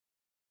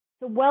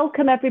So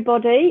welcome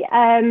everybody.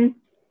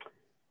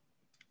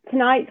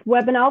 Tonight's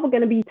webinar, we're going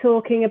to be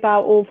talking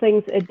about all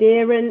things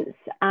adherence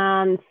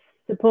and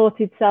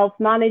supported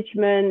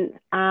self-management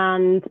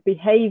and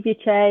behaviour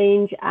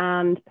change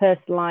and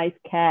personalised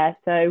care.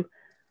 So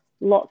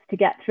lots to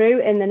get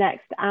through in the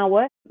next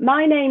hour.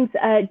 My name's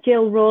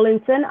Jill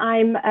Rawlinson.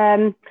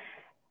 I'm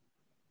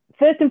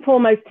first and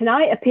foremost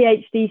tonight a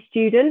PhD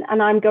student,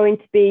 and I'm going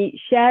to be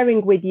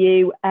sharing with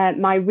you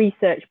my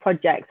research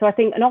project. So I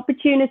think an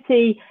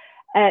opportunity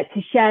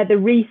to share the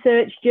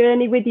research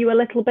journey with you a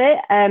little bit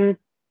and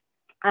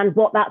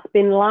what that's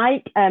been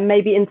like,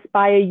 maybe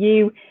inspire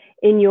you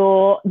in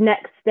your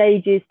next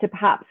stages to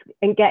perhaps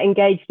get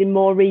engaged in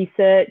more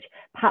research,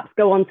 perhaps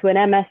go on to an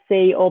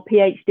MSc or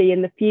PhD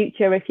in the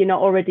future if you're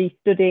not already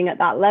studying at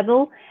that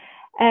level.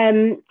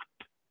 And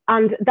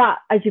that,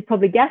 as you've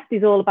probably guessed,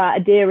 is all about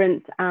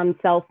adherence and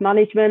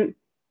self-management.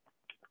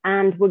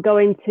 And we're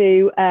going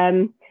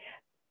to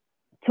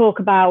talk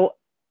about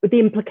the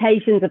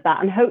implications of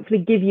that and hopefully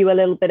give you a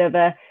little bit of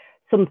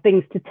some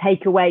things to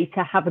take away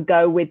to have a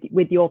go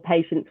with your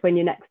patients when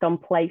you're next on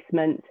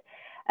placement,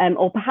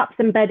 or perhaps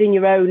embed in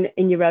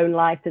your own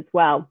life as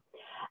well.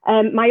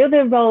 My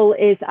other role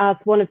is as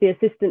one of the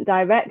assistant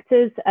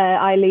directors.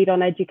 I lead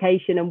on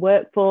education and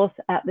workforce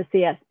at the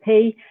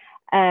CSP.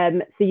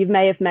 So you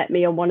may have met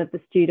me on one of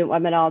the student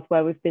webinars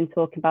where we've been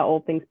talking about all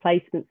things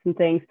placements and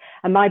things.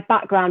 And my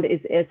background is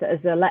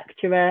as a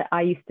lecturer.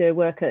 I used to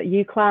work at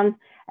UCLan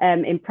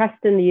in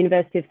Preston, the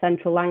University of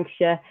Central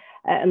Lancashire,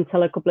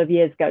 until a couple of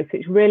years ago. So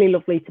it's really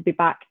lovely to be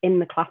back in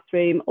the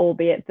classroom,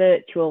 albeit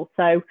virtual.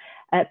 So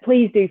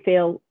please do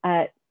feel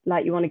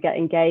like you want to get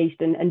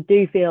engaged and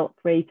do feel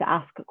free to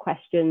ask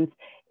questions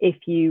if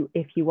you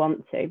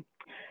want to.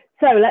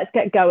 So let's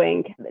get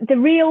going. The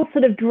real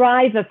sort of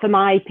driver for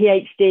my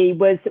PhD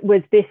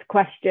was this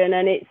question,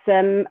 and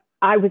it's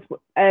I was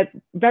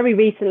very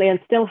recently and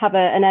still have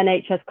an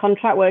NHS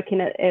contract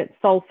working at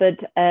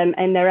Salford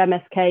in their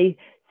MSK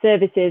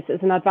services as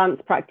an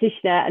advanced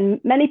practitioner, and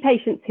many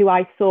patients who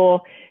I saw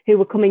who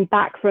were coming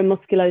back for a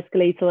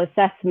musculoskeletal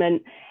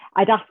assessment,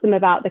 I'd ask them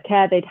about the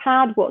care they'd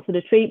had, what sort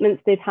of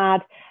treatments they'd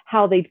had,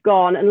 how they'd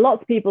gone, and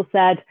lots of people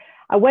said,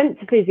 I went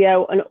to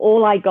physio and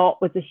all I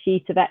got was a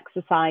sheet of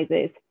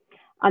exercises.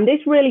 And this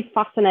really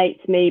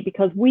fascinates me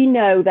because we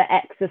know that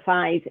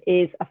exercise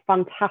is a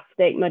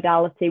fantastic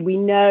modality. We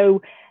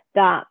know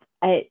that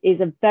it is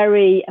a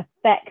very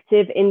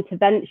effective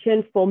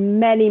intervention for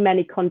many,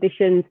 many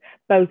conditions,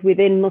 both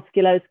within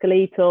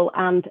musculoskeletal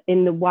and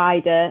in the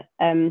wider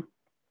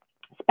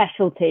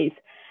specialties.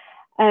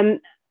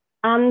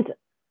 And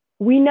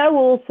we know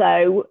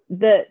also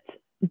that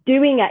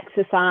doing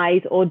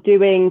exercise or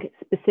doing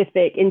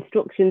specific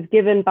instructions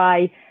given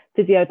by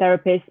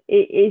physiotherapists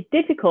is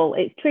difficult,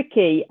 it's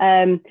tricky.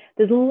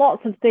 There's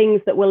lots of things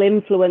that will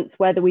influence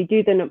whether we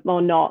do them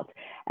or not.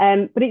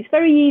 But it's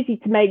very easy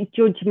to make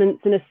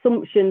judgments and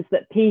assumptions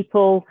that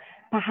people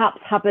perhaps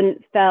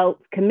haven't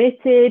felt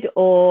committed,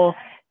 or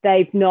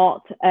they've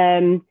not,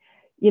 given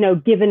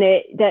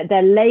it, that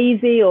they're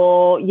lazy,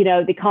 or,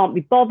 they can't be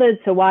bothered.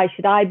 So why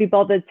should I be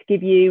bothered to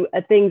give you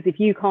things if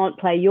you can't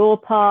play your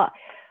part?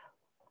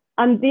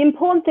 And the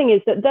important thing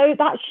is that though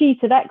that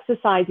sheet of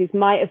exercises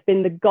might have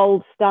been the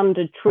gold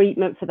standard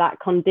treatment for that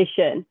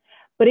condition,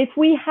 but if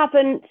we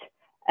haven't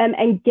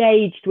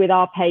engaged with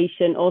our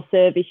patient or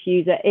service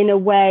user in a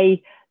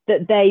way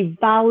that they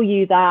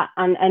value that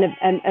and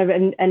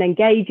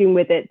engaging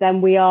with it, then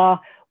we are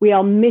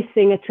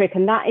missing a trick,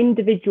 and that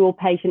individual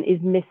patient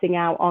is missing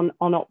out on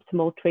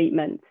optimal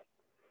treatment.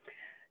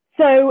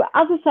 So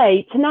as I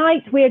say,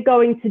 tonight we are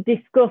going to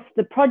discuss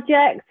the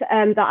project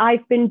that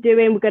I've been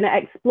doing. We're going to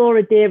explore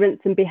adherence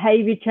and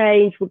behaviour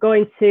change. We're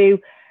going to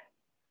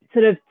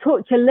sort of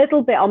touch a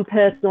little bit on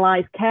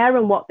personalised care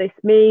and what this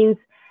means.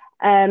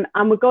 And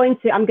I'm going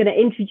to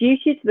introduce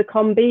you to the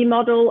COM-B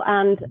model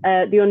and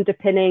the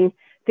underpinning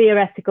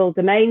theoretical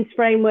domains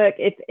framework,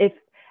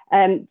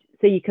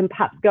 so you can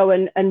perhaps go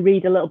and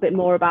read a little bit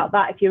more about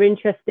that if you're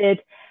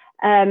interested.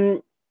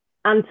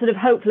 And sort of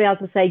hopefully, as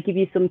I say, give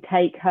you some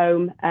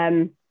take-home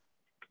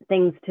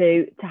things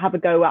to have a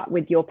go at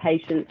with your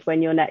patients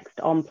when you're next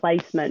on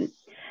placement.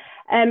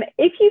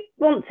 If you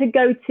want to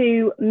go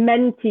to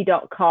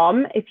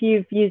menti.com, if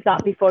you've used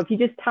that before, if you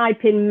just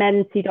type in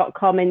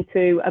menti.com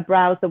into a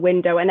browser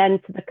window and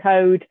enter the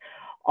code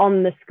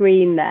on the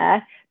screen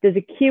there's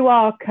a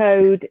QR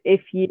code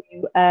if you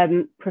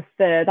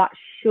prefer. That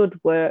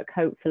should work,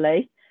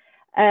 hopefully.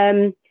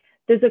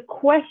 There's a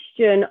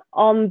question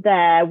on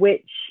there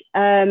which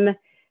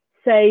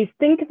says,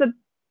 think of a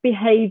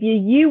behaviour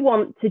you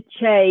want to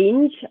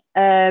change,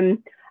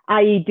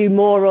 i.e. do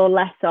more or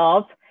less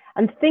of,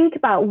 and think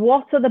about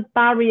what are the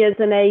barriers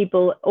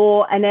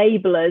or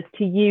enablers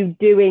to you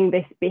doing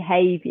this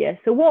behaviour.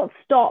 So what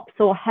stops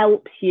or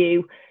helps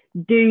you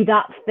do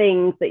that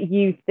thing that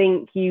you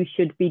think you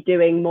should be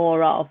doing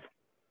more of?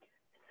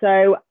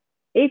 So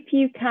if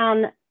you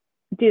can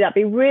do that,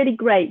 it'd be really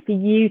great for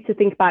you to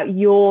think about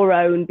your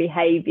own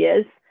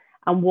behaviours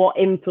and what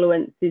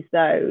influences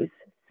those.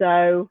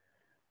 So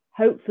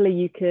hopefully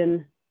you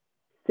can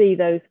see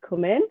those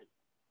come in.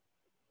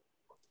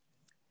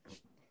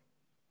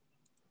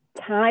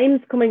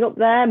 times coming up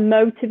there: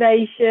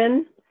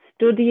 motivation,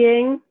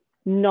 studying,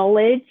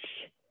 knowledge,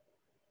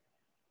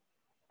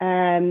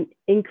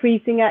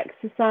 increasing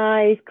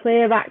exercise,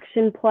 clear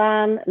action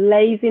plan,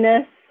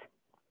 laziness,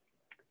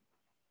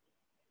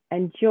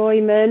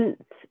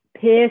 enjoyment,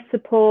 peer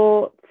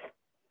support.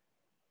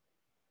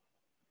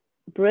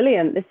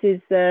 Brilliant. This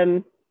is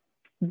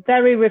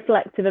very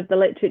reflective of the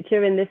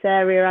literature in this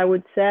area, I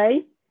would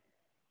say.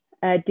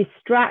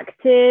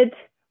 Distracted,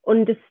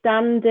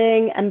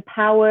 understanding,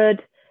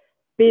 empowered,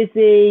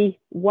 busy,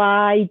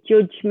 why,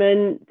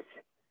 judgment,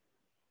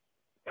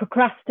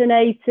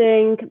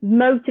 procrastinating.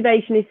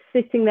 Motivation is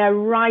sitting there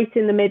right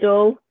in the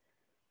middle.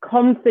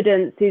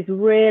 Confidence is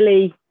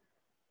really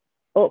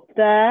up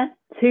there.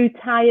 Too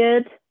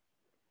tired.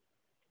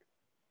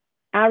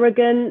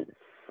 Arrogance.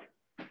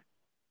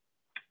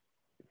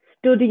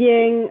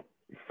 Studying.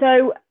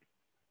 So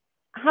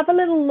have a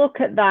little look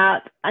at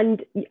that,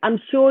 and I'm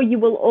sure you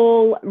will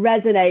all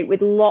resonate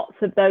with lots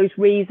of those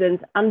reasons.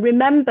 And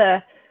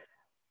remember,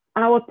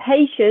 our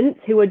patients,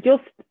 who are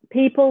just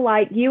people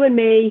like you and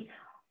me,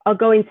 are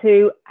going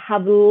to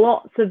have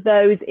lots of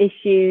those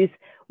issues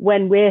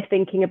when we're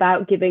thinking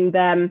about giving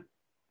them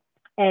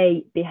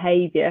a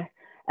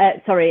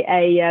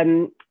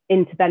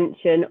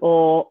intervention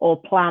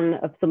or plan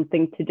of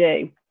something to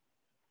do.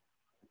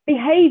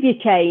 Behaviour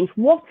change,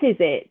 what is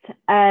it?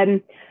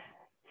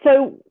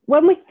 So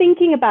when we're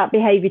thinking about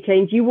behaviour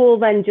change, you all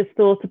then just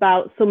thought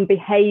about some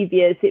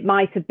behaviours. It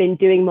might have been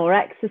doing more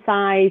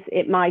exercise.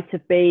 It might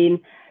have been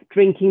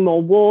drinking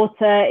more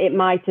water. It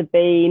might have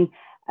been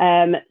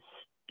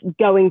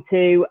going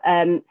to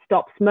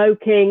stop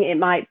smoking. It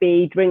might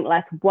be drink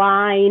less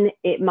wine.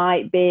 It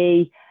might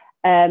be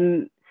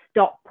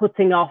stop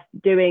putting off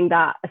doing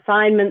that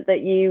assignment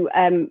that you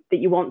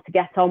want to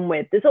get on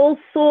with. There's all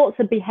sorts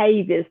of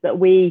behaviours that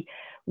we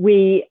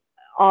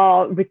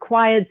are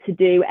required to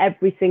do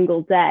every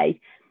single day.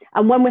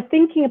 And when we're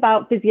thinking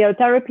about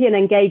physiotherapy and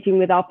engaging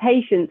with our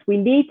patients, we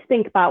need to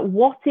think about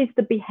what is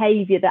the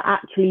behaviour that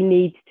actually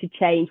needs to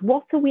change?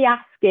 What are we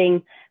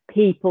asking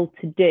people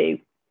to do?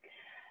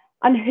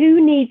 And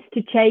who needs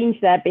to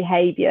change their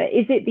behaviour?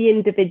 Is it the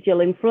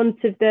individual in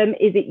front of them?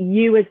 Is it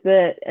you as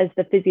the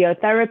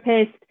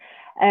physiotherapist?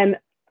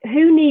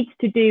 Who needs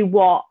to do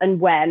what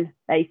and when,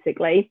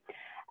 basically?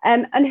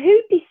 And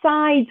who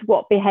decides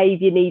what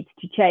behaviour needs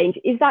to change?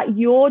 Is that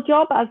your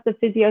job as the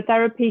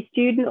physiotherapy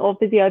student or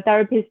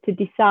physiotherapist to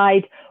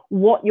decide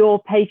what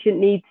your patient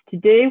needs to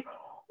do?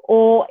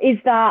 Or is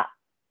that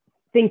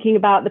thinking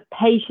about the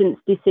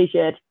patient's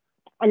decision?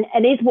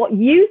 And is what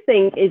you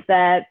think is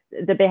the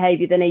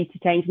behaviour they need to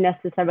change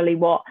necessarily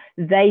what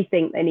they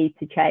think they need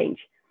to change?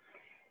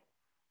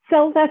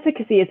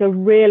 Self-efficacy is a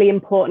really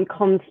important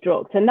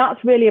construct, and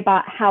that's really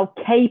about how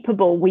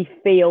capable we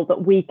feel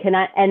that we can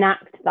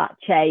enact that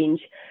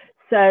change.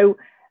 So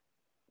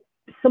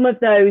some of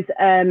those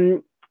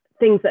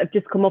things that have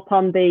just come up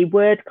on the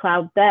word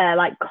cloud there,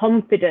 like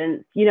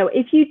confidence,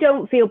 if you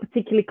don't feel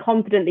particularly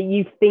confident that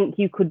you think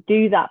you could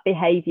do that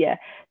behaviour,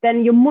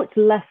 then you're much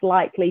less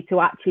likely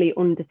to actually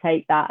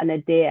undertake that and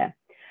adhere.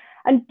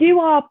 And do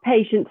our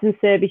patients and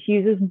service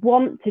users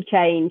want to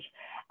change?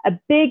 A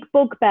big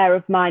bugbear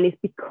of mine is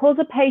because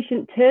a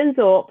patient turns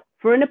up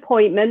for an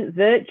appointment,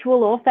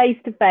 virtual or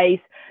face-to-face,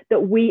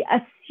 that we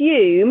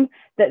assume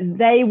that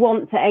they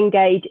want to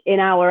engage in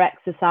our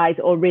exercise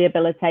or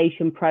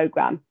rehabilitation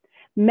program.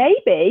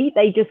 Maybe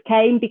they just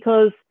came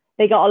because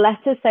they got a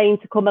letter saying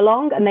to come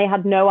along and they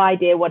had no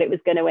idea what it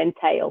was going to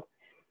entail.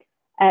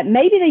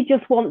 Maybe they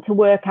just want to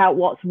work out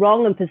what's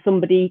wrong and for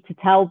somebody to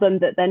tell them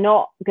that they're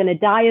not going to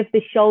die of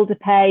this shoulder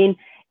pain.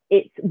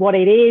 It's what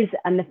it is,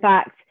 and the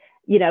fact,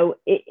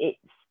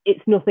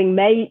 it's nothing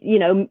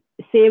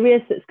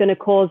serious that's going to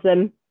cause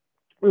them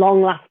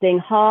long-lasting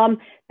harm.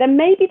 Then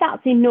maybe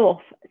that's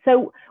enough.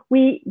 So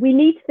we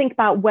need to think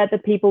about whether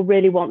people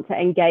really want to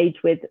engage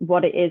with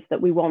what it is that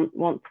we want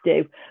to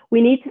do.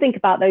 We need to think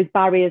about those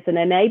barriers and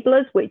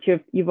enablers, which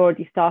you've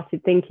already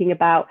started thinking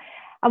about.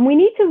 And we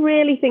need to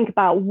really think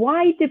about,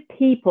 why do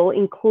people,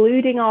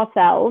 including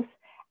ourselves,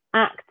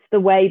 act the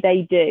way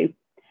they do?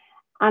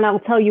 And I'll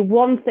tell you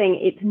one thing,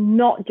 it's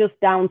not just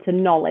down to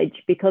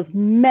knowledge, because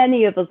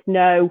many of us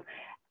know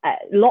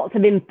lots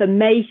of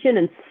information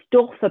and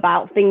stuff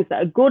about things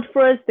that are good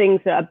for us, things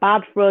that are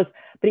bad for us,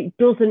 but it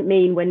doesn't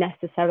mean we're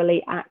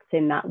necessarily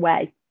acting that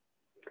way.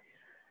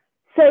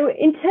 So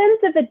in terms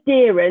of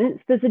adherence,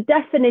 there's a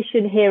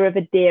definition here of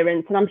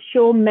adherence, and I'm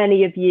sure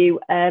many of you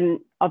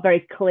are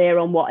very clear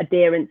on what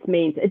adherence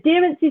means.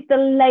 Adherence is the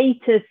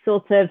latest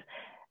sort of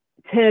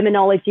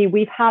terminology.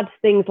 We've had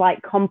things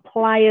like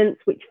compliance,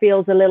 which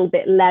feels a little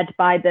bit led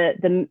by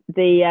the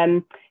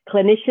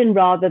clinician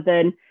rather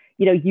than,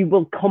 you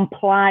will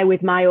comply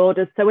with my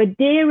orders. So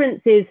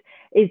adherence is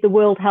the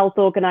World Health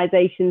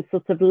Organization's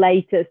sort of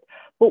latest.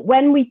 But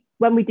when we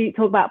do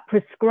talk about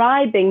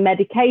prescribing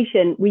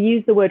medication, we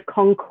use the word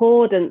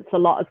concordance a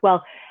lot as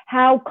well.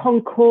 How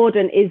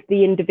concordant is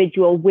the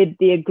individual with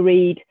the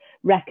agreed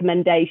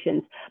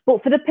recommendations?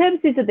 But for the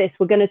purposes of this,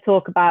 we're going to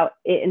talk about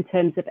it in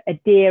terms of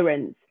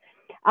adherence.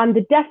 And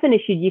the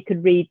definition you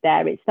could read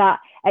there, it's that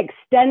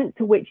extent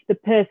to which the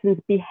person's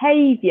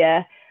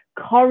behaviour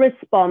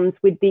corresponds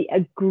with the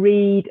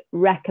agreed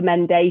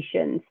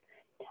recommendations.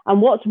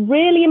 And what's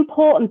really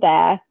important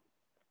there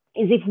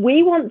is if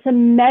we want to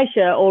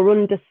measure or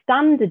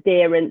understand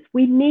adherence,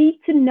 we need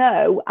to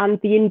know, and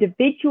the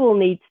individual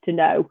needs to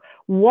know,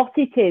 what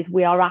it is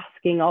we are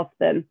asking of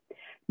them.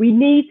 We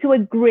need to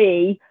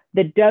agree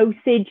the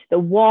dosage, the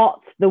what,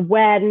 the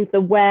when, the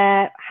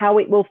where, how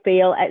it will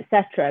feel,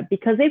 etc.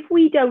 Because if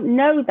we don't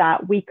know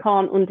that, we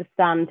can't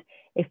understand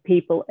if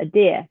people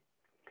adhere.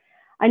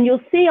 And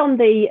you'll see on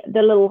the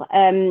little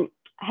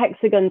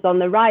hexagons on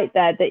the right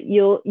there that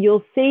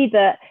you'll see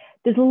that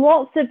there's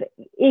lots of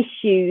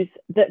issues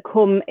that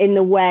come in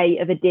the way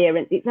of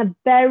adherence. It's a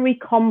very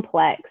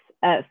complex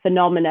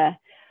phenomena.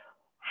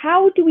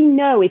 How do we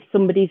know if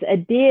somebody's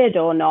adhered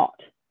or not?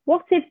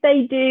 What if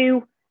they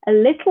do a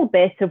little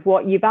bit of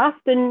what you've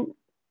asked and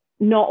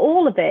not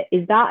all of it?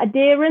 Is that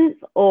adherence,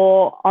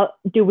 or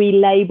do we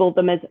label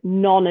them as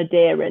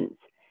non-adherence?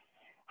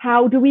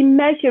 How do we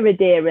measure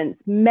adherence?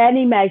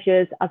 Many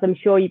measures, as I'm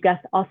sure you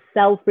guessed, are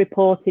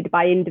self-reported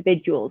by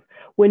individuals.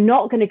 We're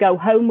not going to go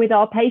home with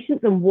our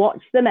patients and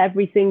watch them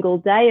every single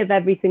day of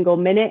every single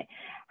minute.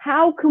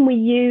 How can we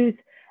use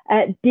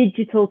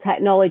digital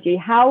technology?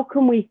 How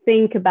can we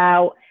think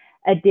about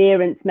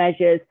adherence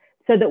measures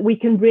so that we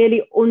can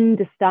really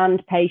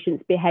understand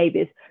patients'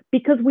 behaviours?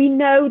 Because we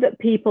know that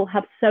people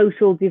have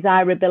social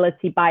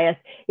desirability bias.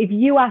 If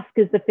you ask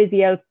as the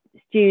physio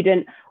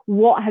student,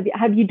 what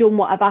have you done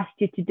what I've asked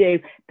you to do?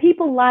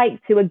 People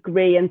like to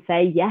agree and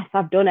say, yes,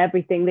 I've done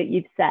everything that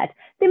you've said.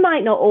 They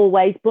might not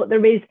always, but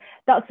there is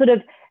that sort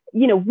of,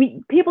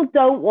 people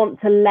don't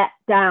want to let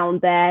down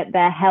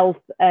their health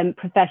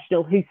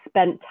professional who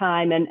spent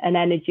time and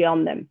energy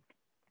on them.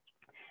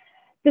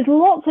 There's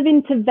lots of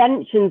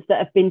interventions that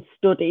have been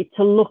studied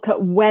to look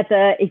at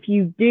whether if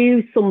you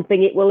do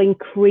something, it will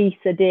increase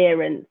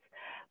adherence.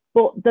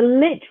 But the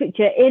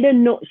literature, in a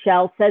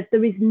nutshell, says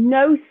there is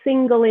no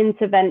single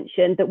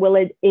intervention that will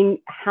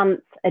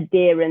enhance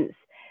adherence.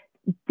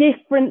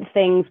 Different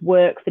things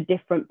work for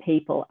different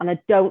people. And I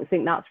don't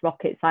think that's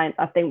rocket science.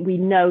 I think we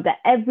know that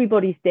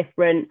everybody's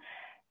different.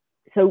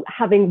 So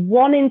having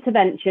one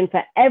intervention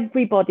for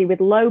everybody with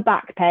low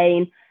back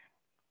pain,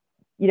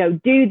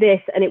 do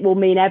this and it will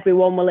mean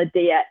everyone will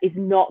adhere, is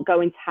not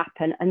going to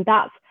happen. And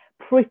that's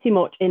pretty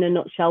much, in a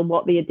nutshell,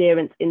 what the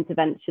adherence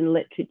intervention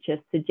literature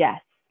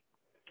suggests.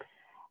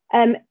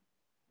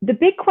 The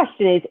big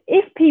question is,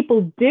 if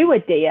people do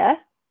adhere,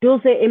 does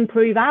it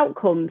improve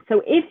outcomes?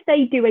 So if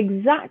they do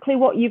exactly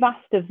what you've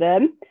asked of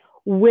them,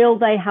 will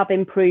they have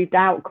improved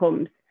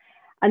outcomes?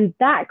 And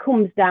that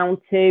comes down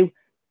to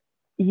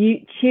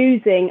you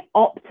choosing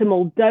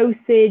optimal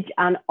dosage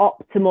and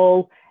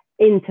optimal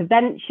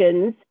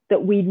interventions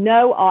that we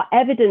know are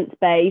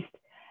evidence-based,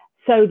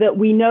 so that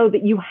we know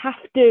that you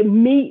have to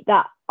meet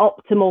that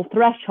optimal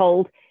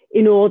threshold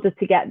in order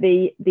to get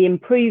the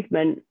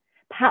improvement.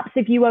 Perhaps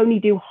if you only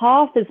do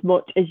half as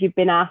much as you've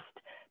been asked,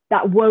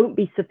 that won't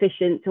be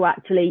sufficient to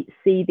actually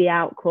see the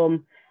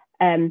outcome.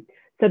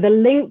 So the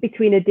link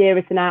between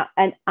adherence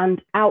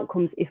and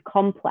outcomes is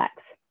complex.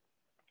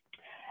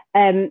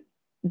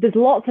 There's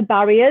lots of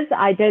barriers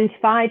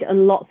identified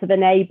and lots of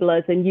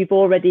enablers, and you've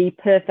already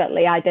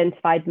perfectly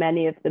identified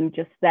many of them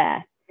just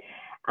there.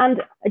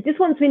 And I just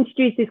want to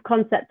introduce this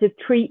concept of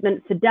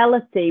treatment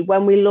fidelity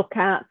when we look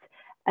at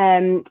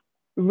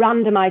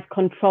randomized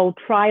controlled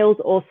trials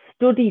or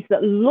studies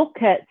that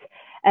look at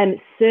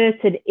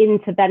certain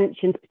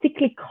interventions,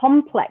 particularly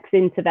complex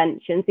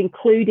interventions,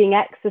 including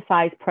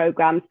exercise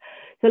programs.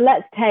 So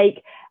let's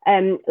say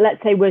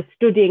we're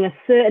studying a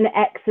certain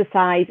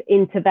exercise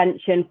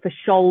intervention for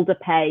shoulder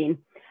pain.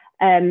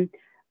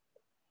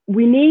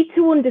 We need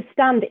to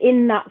understand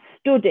in that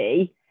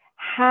study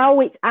how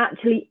it's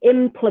actually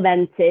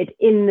implemented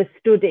in the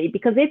study,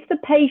 because if the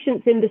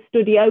patients in the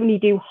study only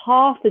do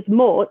half as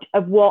much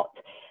of what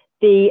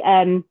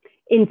the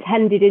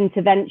intended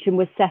intervention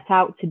was set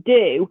out to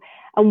do,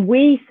 and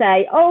we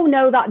say, oh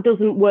no, that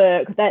doesn't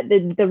work, that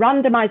the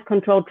randomized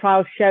controlled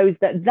trial shows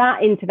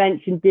that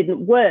intervention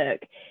didn't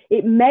work.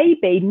 It may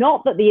be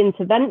not that the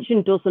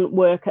intervention doesn't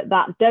work at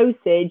that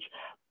dosage,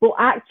 but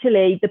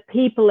actually the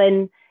people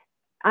in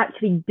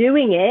actually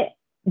doing it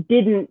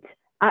didn't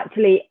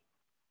actually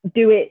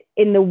do it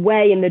in the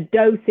way, in the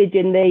dosage,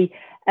 in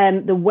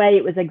the way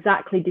it was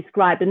exactly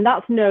described. And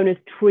that's known as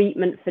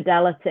treatment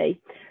fidelity.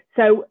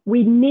 So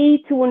we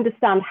need to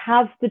understand,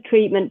 has the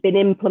treatment been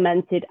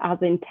implemented as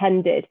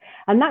intended?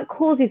 And that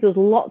causes us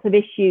lots of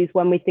issues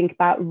when we think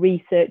about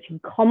research and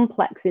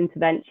complex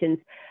interventions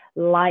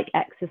like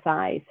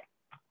exercise.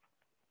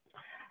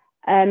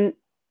 If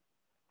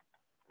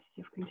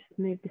we can just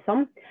move this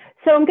on.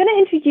 So I'm going to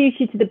introduce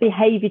you to the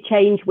behaviour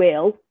change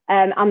wheel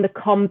and the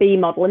COM-B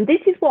model. And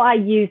this is what I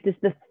used as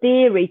the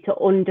theory to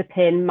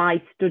underpin my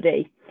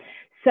study.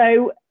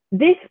 So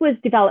this was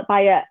developed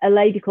by a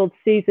lady called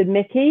Susan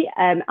Mickey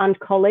and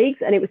colleagues,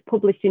 and it was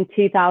published in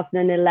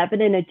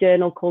 2011 in a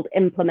journal called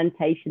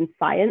Implementation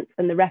Science,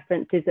 and the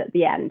reference is at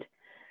the end.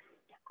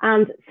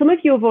 And some of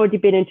you have already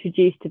been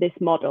introduced to this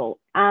model.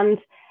 And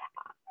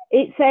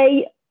It's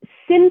a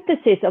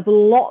synthesis of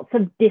lots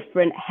of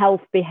different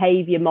health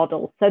behavior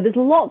models. So there's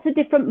lots of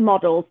different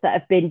models that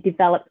have been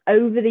developed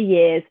over the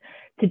years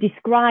to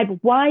describe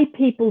why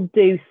people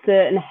do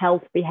certain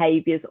health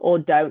behaviors or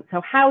don't.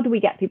 So how do we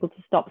get people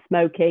to stop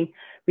smoking,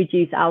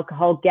 reduce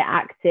alcohol, get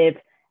active,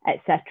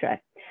 etc.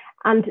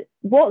 And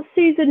what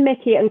Susan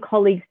Mickey and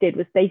colleagues did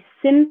was they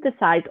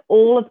synthesized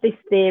all of this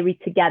theory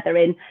together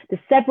in the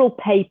several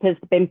papers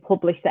that have been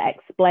published that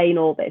explain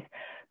all this,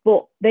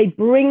 but they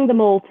bring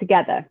them all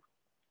together.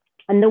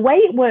 And the way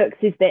it works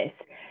is this.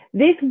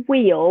 This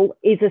wheel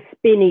is a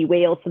spinny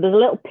wheel. So there's a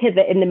little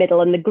pivot in the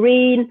middle, and the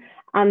green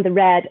and the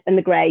red and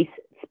the grey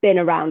spin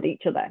around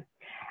each other.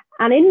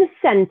 And in the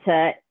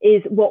center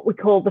is what we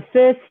call the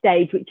first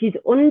stage, which is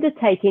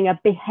undertaking a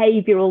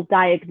behavioral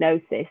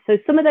diagnosis. So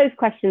some of those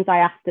questions I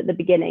asked at the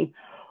beginning,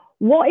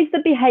 what is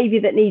the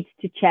behavior that needs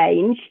to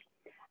change?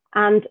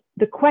 And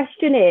the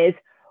question is,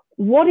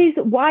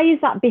 why is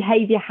that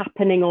behavior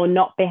happening or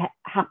not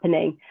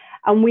happening?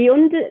 And we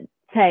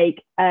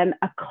undertake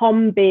a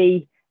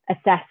COM-B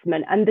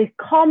assessment, and the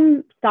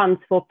COM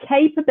stands for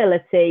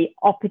capability,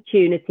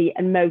 opportunity,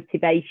 and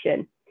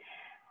motivation.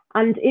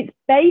 And it's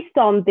based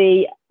on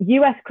the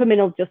US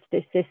criminal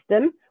justice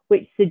system,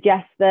 which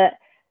suggests that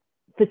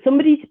for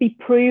somebody to be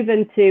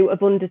proven to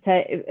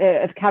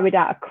have carried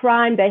out a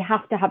crime, they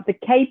have to have the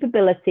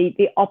capability,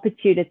 the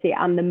opportunity,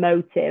 and the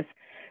motive.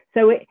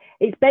 So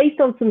it's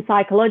based on some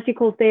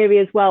psychological theory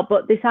as well,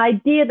 but this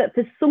idea that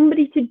for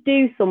somebody to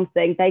do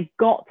something, they've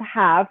got to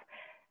have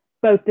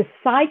both the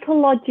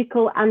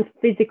psychological and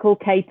physical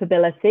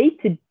capability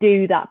to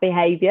do that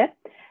behavior.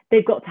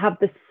 They've got to have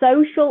the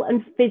social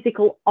and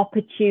physical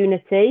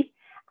opportunity,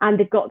 and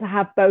they've got to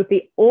have both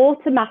the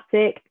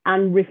automatic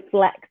and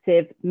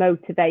reflective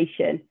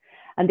motivation.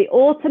 And the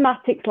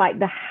automatic's like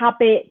the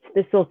habit,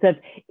 the sort of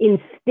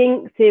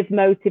instinctive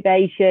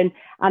motivation,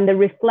 and the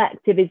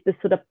reflective is the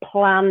sort of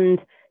planned,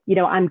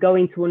 I'm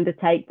going to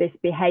undertake this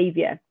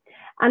behavior.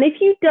 And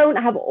if you don't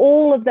have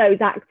all of those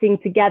acting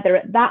together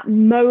at that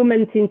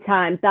moment in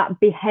time, that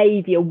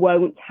behavior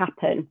won't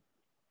happen.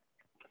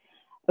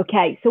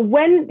 Okay, so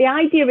when the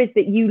idea is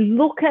that you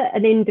look at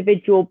an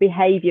individual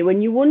behavior,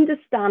 when you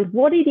understand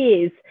what it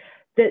is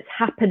that's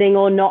happening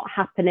or not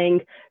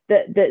happening,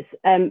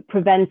 that's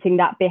preventing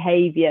that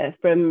behavior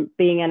from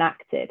being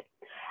enacted.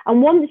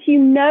 And once you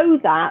know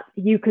that,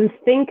 you can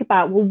think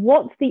about, well,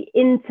 what's the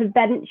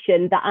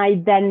intervention that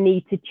I then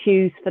need to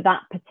choose for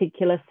that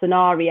particular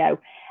scenario?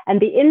 And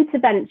the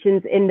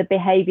interventions in the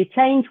behavior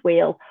change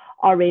wheel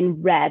are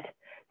in red.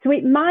 So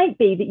it might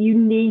be that you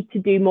need to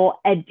do more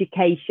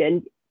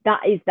education.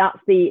 That's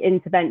the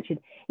intervention.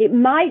 It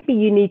might be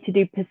you need to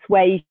do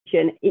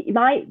persuasion. It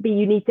might be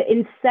you need to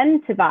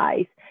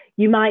incentivize.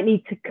 You might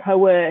need to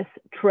coerce,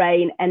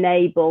 train,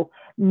 enable,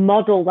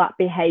 model that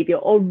behavior,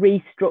 or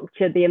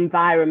restructure the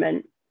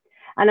environment.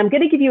 And I'm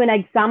going to give you an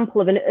example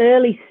of an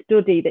early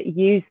study that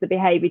used the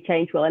behavior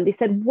change wheel. And they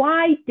said,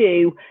 why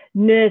do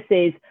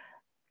nurses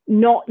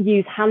not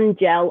use hand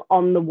gel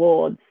on the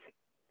wards?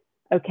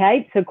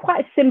 Okay, so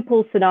quite a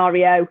simple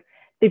scenario.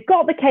 They've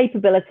got the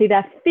capability,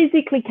 they're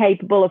physically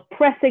capable of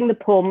pressing the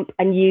pump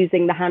and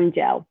using the hand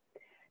gel.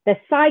 They're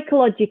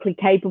psychologically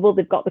capable,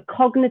 they've got the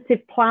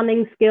cognitive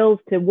planning skills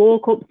to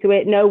walk up to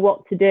it, know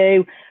what to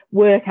do,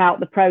 work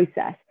out the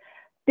process.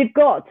 They've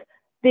got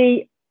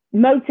the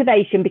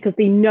motivation because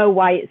they know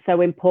why it's so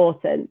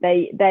important.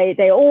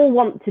 They all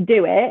want to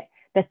do it.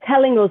 They're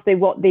telling us they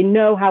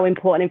know how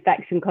important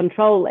infection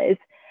control is.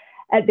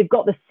 They've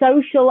got the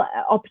social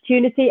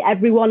opportunity.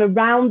 Everyone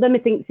around them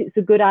thinks it's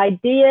a good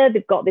idea.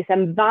 They've got this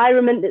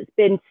environment that's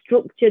been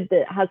structured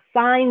that has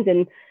signs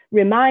and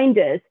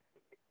reminders.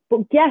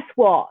 But guess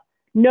what?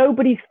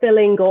 Nobody's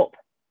filling up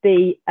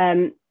the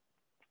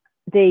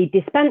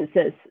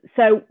dispensers.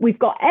 So we've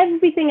got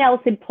everything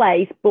else in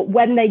place, but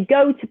when they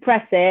go to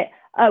press it,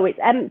 oh, it's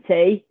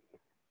empty.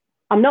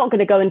 I'm not going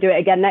to go and do it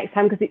again next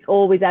time because it's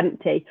always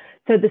empty.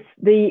 So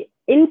the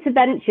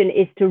intervention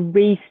is to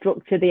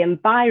restructure the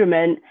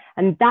environment,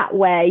 and that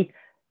way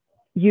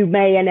you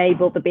may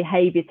enable the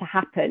behavior to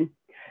happen.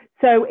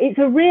 So it's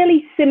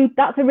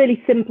that's a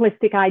really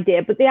simplistic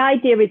idea, but the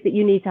idea is that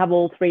you need to have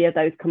all three of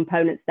those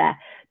components there.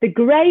 The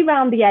grey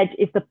around the edge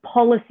is the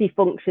policy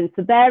function.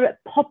 So they're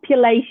at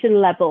population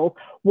level,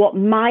 what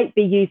might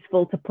be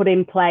useful to put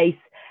in place.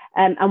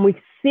 And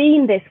we've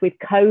seen this with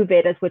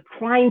COVID as we're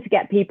trying to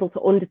get people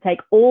to undertake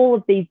all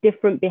of these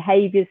different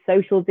behaviours,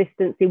 social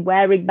distancing,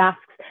 wearing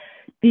masks.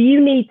 Do you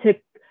need to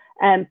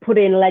put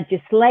in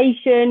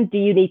legislation? Do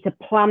you need to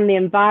plan the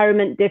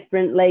environment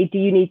differently? Do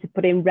you need to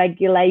put in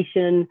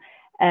regulation,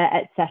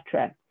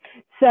 etc.?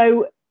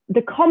 So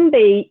the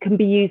COM-B can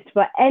be used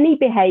for any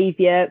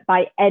behaviour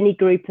by any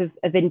group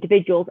of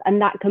individuals,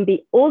 and that can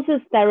be us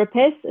as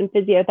therapists and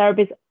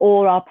physiotherapists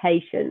or our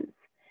patients.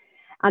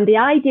 And the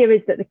idea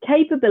is that the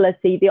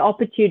capability, the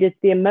opportunity,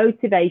 the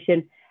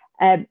motivation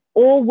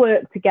all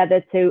work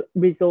together to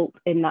result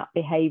in that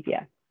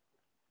behaviour.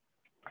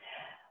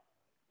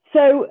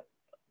 So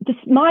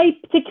my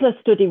particular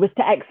study was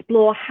to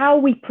explore how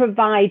we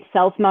provide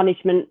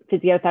self-management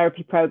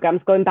physiotherapy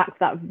programs, going back to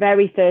that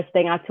very first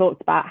thing I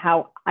talked about,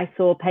 how I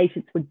saw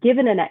patients were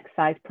given an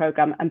exercise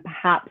program and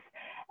perhaps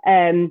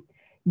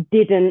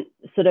didn't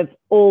sort of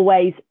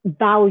always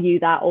value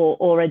that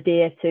or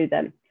adhere to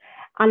them.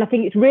 And I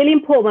think it's really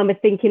important when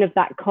we're thinking of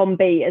that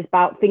combi is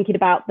about thinking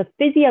about the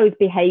physio's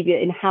behaviour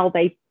in how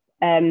they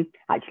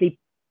actually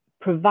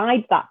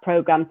provide that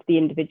program to the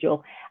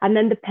individual, and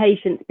then the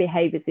patient's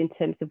behaviours in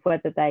terms of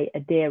whether they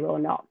adhere or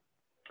not.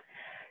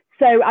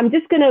 So I'm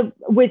just going to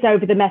whiz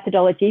over the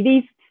methodology.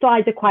 These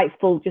slides are quite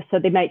full just so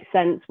they make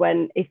sense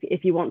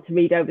if you want to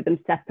read over them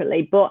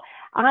separately. But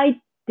I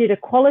did a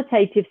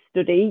qualitative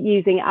study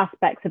using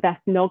aspects of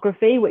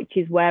ethnography, which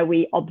is where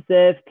we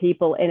observe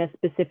people in a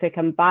specific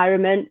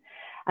environment.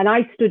 And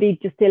I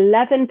studied just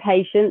 11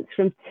 patients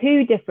from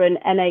 2 different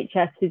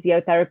NHS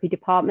physiotherapy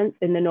departments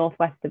in the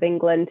northwest of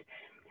England.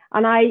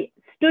 And I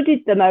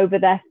studied them over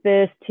their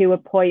first 2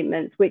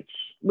 appointments, which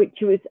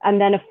was, and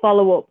then a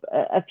follow-up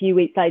a few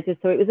weeks later.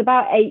 So it was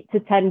about 8 to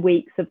 10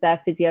 weeks of their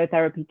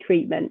physiotherapy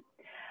treatment.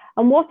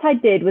 And what I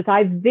did was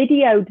I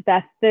videoed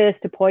their first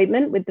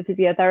appointment with the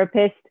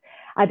physiotherapist.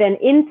 I then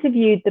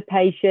interviewed the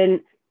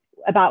patient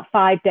about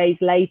 5 days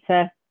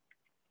later,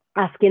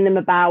 asking them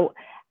about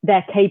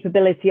their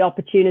capability,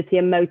 opportunity,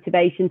 and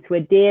motivation to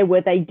adhere.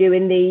 Were they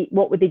doing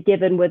what were they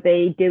given? Were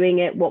they doing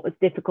it? What was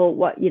difficult?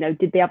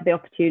 Did they have the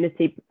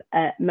opportunity,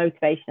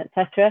 motivation,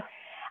 etc.?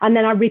 And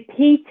then I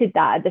repeated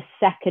that at the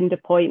second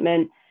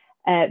appointment,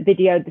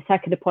 videoed the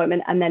second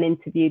appointment, and then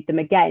interviewed them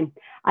again.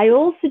 I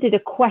also did a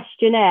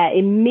questionnaire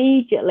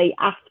immediately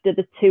after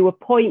the 2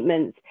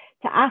 appointments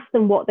to ask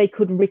them what they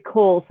could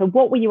recall. So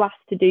what were you asked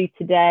to do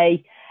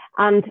today?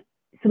 And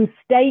some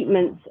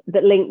statements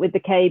that link with the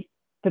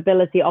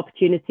capability,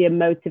 opportunity, and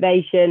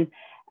motivation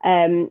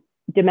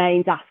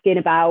domains, asking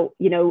about,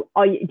 do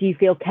you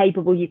feel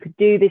capable you could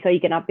do this? Are you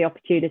going to have the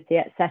opportunity,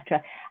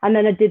 etc.? And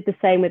then I did the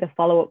same with a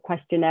follow-up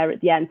questionnaire at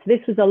the end. So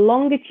this was a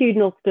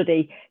longitudinal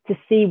study to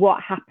see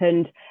what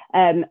happened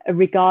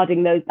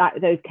regarding those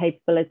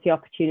capability,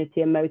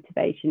 opportunity, and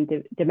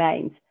motivation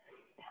domains.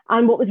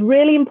 And what was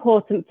really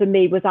important for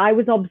me was I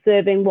was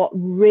observing what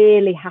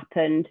really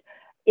happened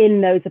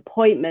in those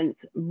appointments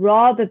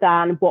rather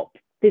than what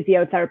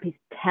physiotherapists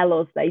tell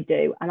us they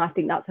do. And I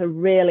think that's a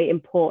really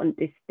important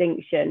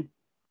distinction.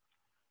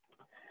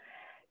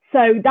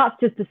 So that's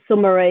just a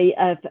summary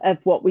of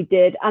what we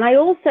did. And I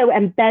also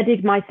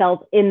embedded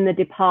myself in the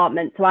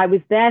department. So I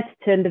was there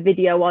to turn the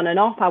video on and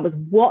off. I was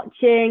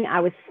watching, I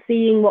was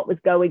seeing what was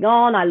going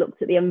on. I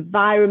looked at the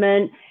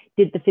environment.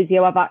 Did the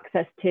physio have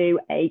access to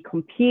a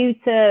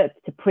computer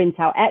to print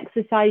out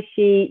exercise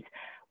sheets?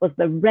 Was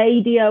the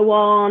radio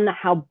on?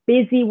 How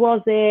busy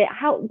was it?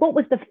 What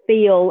was the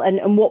feel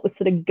and what was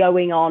sort of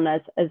going on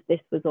as this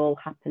was all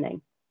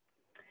happening?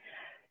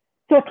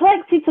 So I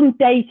collected some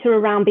data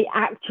around the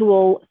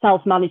actual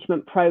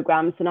self-management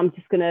programs, and I'm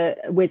just going to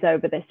whiz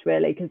over this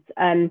really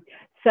because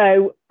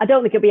so I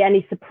don't think it'll be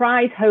any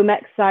surprise. Home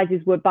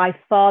exercises were by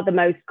far the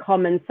most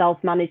common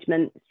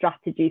self-management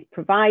strategies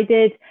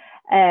provided,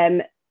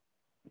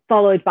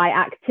 followed by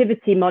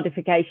activity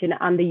modification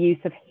and the use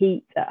of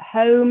heat at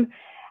home.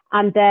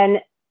 And then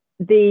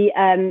the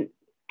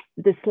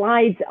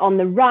slides on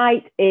the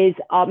right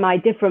are my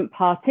different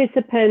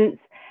participants,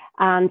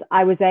 and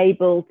I was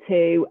able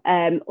to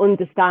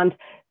understand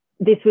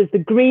this was the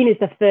green is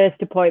the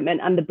first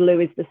appointment and the blue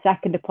is the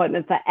second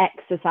appointment for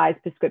exercise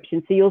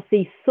prescription. So you'll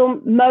see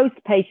most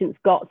patients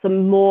got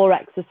some more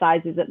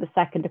exercises at the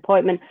second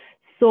appointment.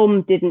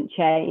 Some didn't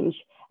change.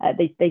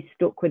 They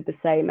stuck with the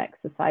same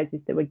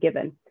exercises they were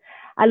given.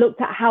 I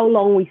looked at how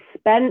long we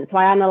spent. So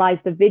I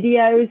analysed the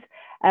videos.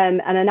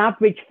 And an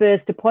average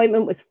first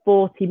appointment was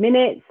 40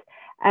 minutes.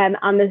 And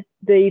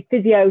the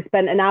physio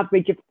spent an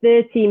average of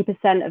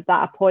 13% of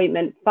that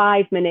appointment,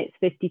 5 minutes,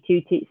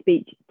 52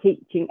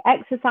 teaching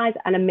exercise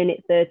and 1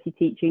 minute 30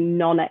 teaching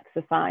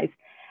non-exercise.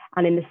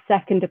 And in the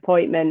second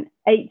appointment,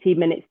 18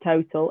 minutes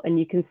total. And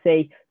you can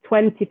see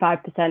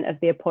 25% of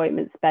the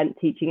appointment spent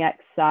teaching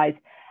exercise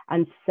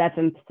and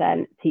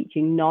 7%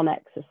 teaching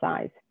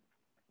non-exercise.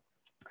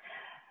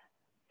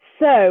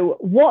 So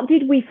what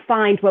did we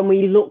find when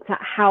we looked at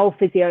how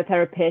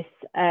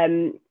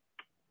physiotherapists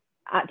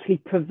actually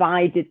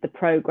provided the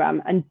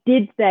program, and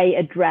did they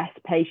address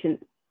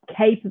patients'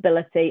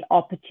 capability,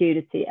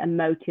 opportunity, and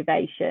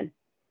motivation?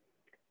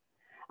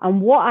 And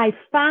what I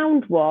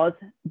found was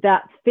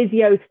that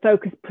physios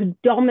focused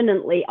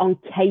predominantly on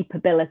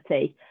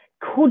capability.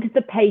 Could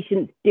the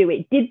patients do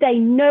it? Did they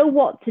know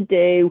what to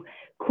do?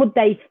 Could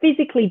they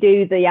physically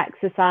do the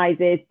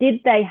exercises?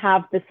 Did they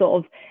have the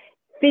sort of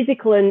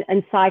physical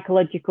and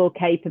psychological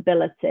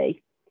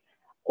capability?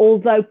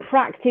 Although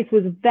practice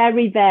was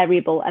very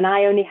variable, and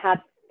I only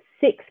had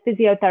 6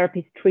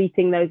 physiotherapists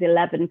treating those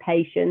 11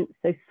 patients.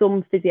 So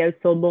some physios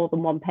saw more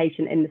than one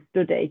patient in the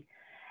study.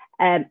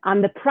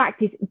 And the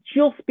practice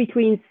just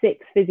between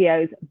 6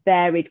 physios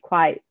varied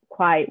quite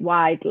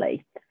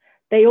widely.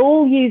 They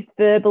all used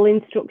verbal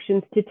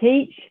instructions to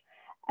teach.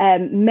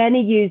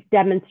 Many used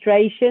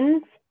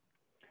demonstrations.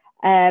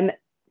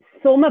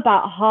 some,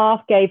 about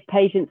half, gave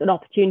patients an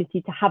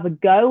opportunity to have a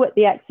go at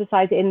the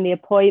exercise in the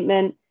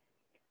appointment.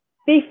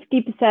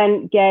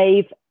 50%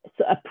 gave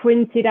a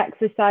printed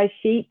exercise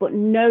sheet, but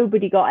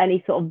nobody got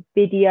any sort of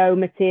video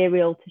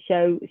material to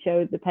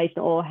show the patient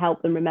or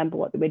help them remember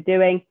what they were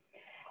doing.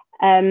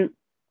 And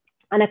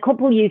a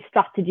couple used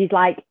strategies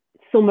like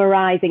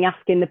summarizing,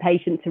 asking the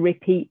patient to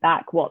repeat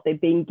back what they've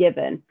been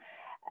given.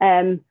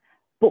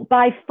 But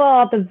by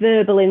far the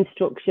verbal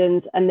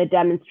instructions and the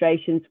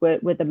demonstrations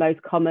were the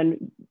most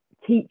common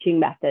teaching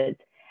methods.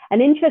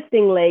 And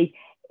interestingly,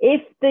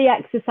 if the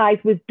exercise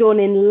was done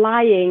in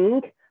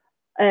lying,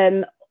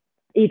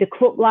 either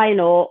crook lying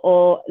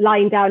or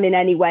lying down in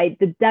any way,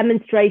 the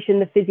demonstration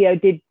the physio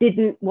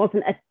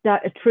wasn't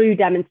a true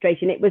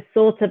demonstration. It was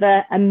sort of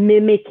a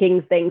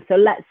mimicking thing. So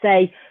let's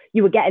say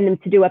you were getting them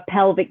to do a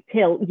pelvic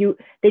tilt.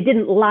 They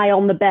didn't lie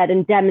on the bed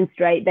and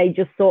demonstrate. They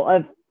just sort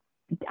of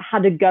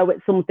had a go at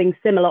something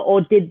similar,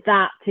 or did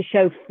that to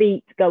show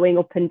feet going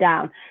up and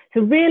down. So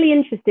really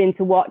interesting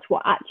to watch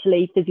what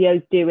actually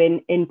physios do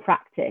in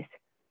practice.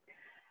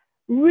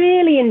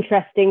 Really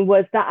interesting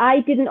was that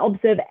I didn't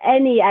observe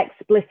any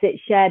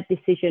explicit shared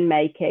decision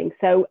making.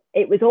 So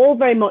it was all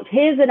very much,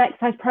 here's an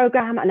exercise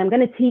program and I'm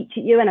going to teach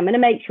it you and I'm going to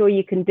make sure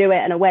you can do it,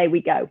 and away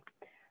we go.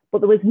 But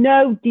there was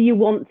no, do you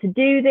want to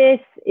do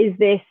this? Is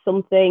this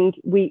something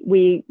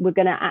we're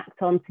going to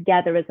act on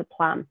together as a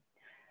plan?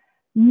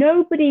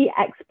 Nobody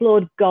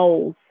explored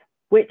goals,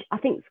 which I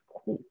think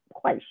is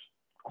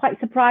quite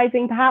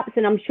surprising perhaps,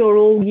 and I'm sure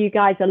all you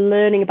guys are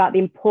learning about the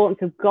importance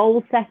of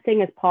goal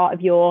setting as part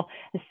of your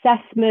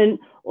assessment,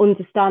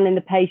 understanding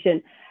the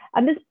patient.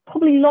 And there's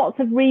probably lots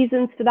of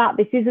reasons for that.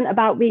 This isn't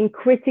about being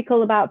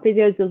critical about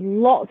physios. There's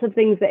lots of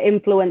things that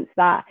influence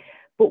that,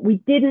 but we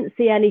didn't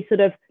see any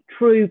sort of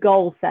true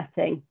goal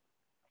setting.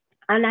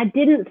 And I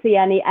didn't see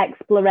any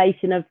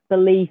exploration of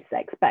beliefs,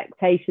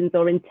 expectations,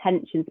 or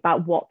intentions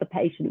about what the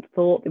patient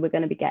thought they were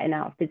going to be getting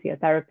out of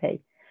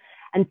physiotherapy.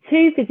 And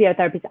 2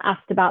 physiotherapists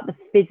asked about the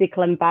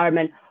physical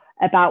environment,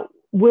 about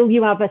will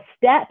you have a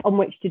step on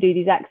which to do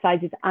these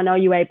exercises, and are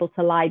you able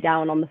to lie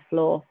down on the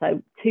floor?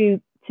 So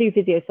two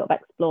physios sort of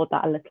explored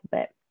that a little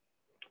bit.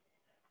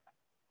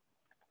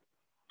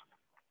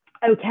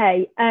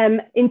 Okay,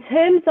 in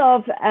terms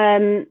of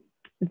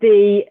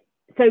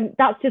so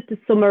that's just a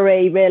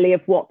summary really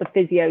of what the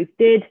physios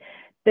did.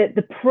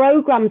 The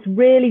programs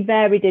really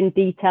varied in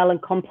detail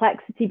and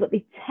complexity, but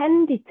they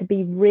tended to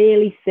be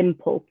really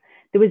simple.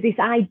 There was this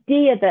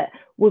idea that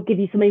we'll give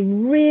you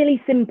something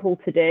really simple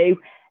to do,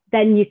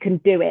 then you can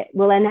do it.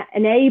 We'll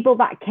enable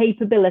that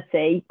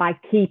capability by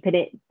keeping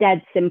it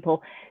dead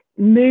simple.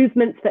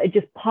 Movements that are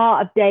just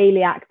part of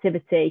daily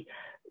activity,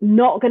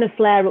 not going to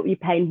flare up your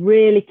pain,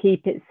 really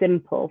keep it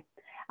simple.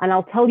 And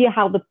I'll tell you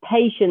how the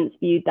patients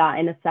viewed that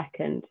in a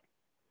second.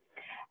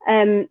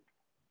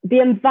 The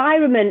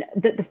environment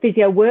that the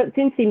physio worked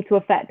in seemed to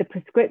affect the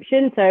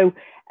prescription. So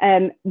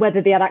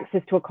whether they had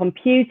access to a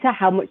computer,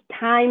 how much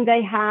time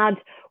they had,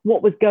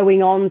 what was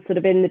going on sort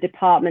of in the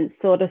department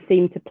sort of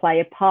seemed to play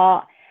a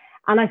part.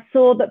 And I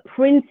saw that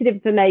printed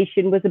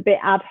information was a bit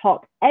ad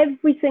hoc.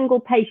 Every single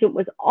patient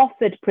was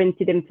offered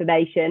printed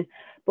information,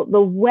 but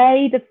the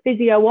way the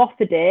physio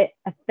offered it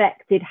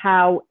affected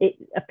how it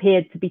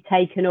appeared to be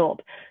taken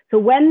up. So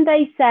when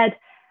they said,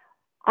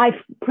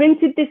 I've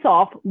printed this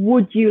off,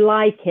 would you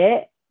like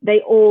it? They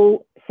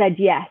all said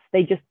yes.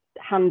 They just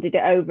handed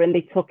it over and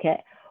they took it.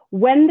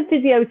 When the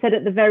physio said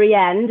at the very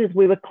end, as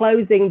we were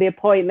closing the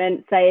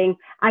appointment, saying,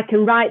 I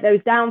can write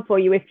those down for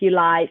you if you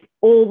like,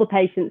 all the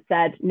patients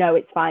said, no,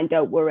 it's fine,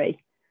 don't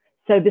worry.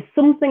 So there's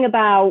something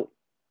about,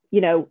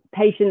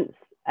 patients,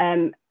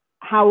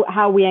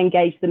 how we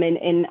engage them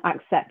in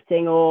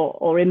accepting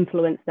or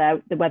influence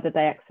whether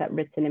they accept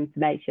written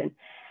information.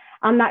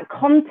 And that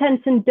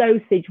content and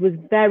dosage was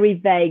very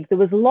vague. There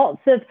was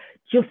lots of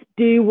just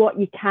do what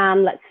you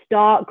can, let's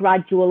start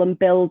gradual and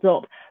build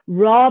up,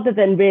 rather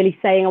than really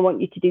saying, I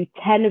want you to do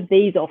 10 of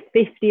these or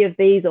 50 of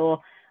these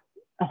or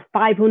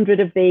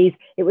 500 of these.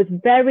 It was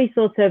very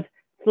sort of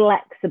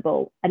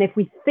flexible. And if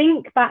we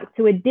think back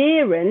to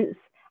adherence,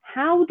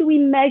 how do we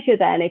measure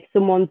then if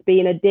someone's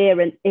being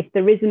adherent if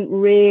there isn't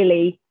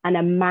really an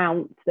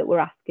amount that we're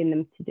asking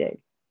them to do?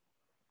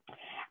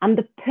 And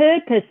the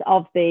purpose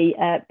of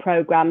the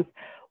programs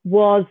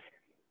was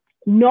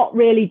not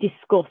really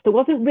discussed. There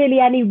wasn't really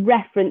any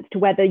reference to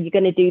whether you're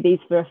going to do these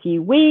for a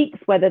few weeks,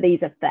 whether these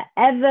are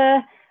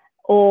forever,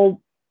 or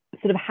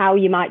sort of how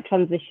you might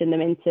transition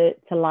them into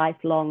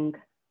lifelong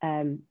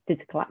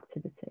physical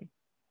activity.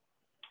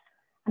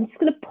 I'm just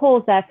going to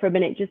pause there for a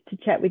minute just to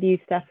check with you,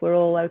 Steph, we're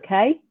all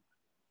okay?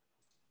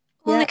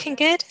 All looking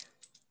good.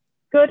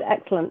 Good,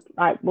 excellent.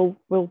 Right, we'll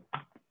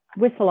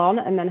whistle on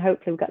and then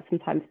hopefully we'll get some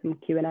time for some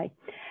Q&A.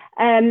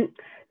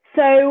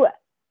 So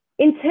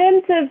in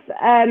terms of,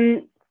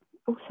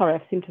 oh, sorry,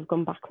 I seem to have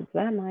gone backwards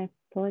there. My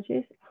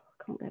apologies.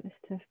 I can't get this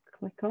to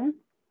click on.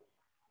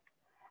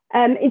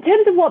 In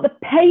terms of what the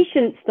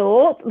patients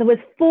thought, there was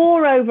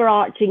 4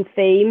 overarching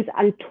themes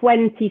and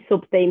 20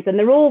 sub-themes, and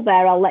they're all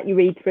there. I'll let you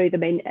read through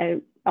them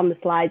on the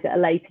slides at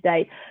a later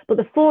date. But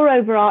the 4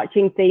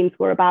 overarching themes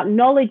were about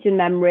knowledge and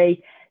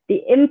memory,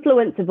 the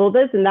influence of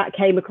others, and that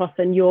came across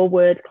in your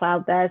word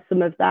cloud there,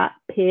 some of that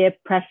peer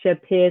pressure,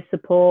 peer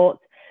support,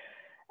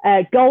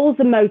 goals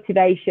and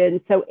motivation.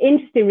 So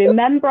interesting,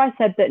 remember I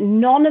said that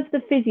none of the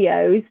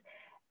physios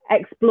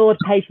explored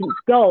patients'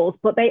 goals,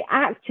 but they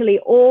actually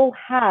all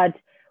had,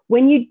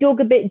 when you dug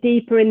a bit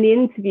deeper in the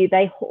interview,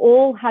 they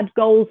all had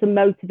goals and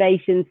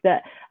motivations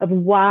of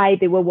why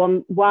they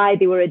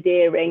were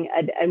adhering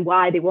and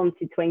why they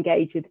wanted to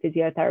engage with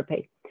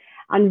physiotherapy.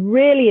 And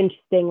really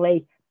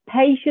interestingly,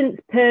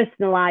 patients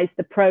personalized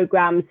the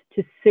programs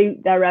to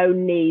suit their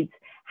own needs.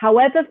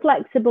 However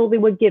flexible they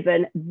were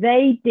given,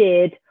 they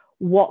did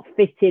what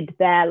fitted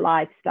their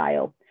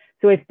lifestyle.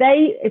 So if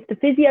the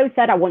physio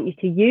said, I want you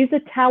to use a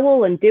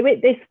towel and do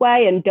it this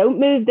way and don't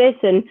move this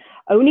and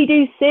only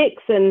do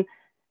 6, and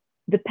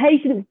the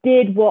patients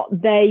did what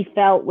they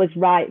felt was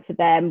right for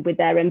them with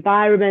their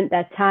environment,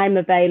 their time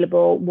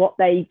available, what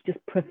they just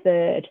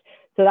preferred.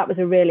 So that was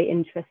a really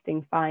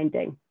interesting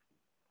finding.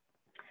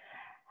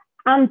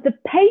 And the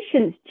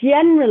patients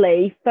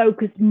generally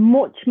focused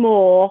much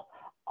more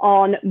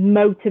on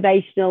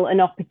motivational and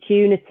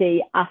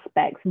opportunity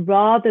aspects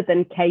rather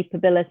than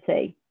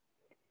capability.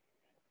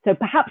 So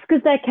perhaps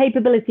because their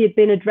capability had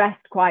been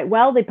addressed quite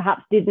well, they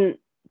perhaps didn't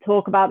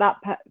talk about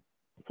that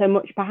so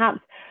much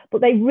perhaps,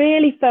 but they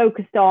really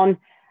focused on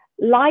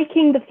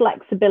liking the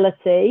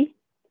flexibility.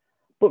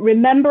 But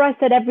remember I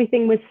said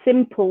everything was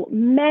simple.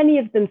 Many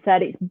of them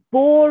said it's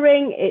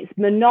boring, it's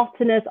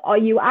monotonous. Are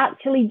you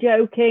actually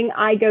joking?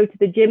 I go to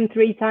the gym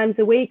 3 times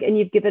a week and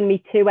you've given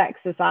me 2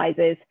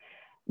 exercises.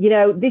 You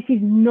know, this is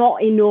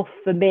not enough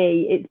for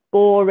me. It's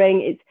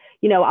boring. It's,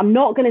 you know, I'm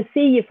not going to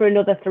see you for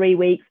another 3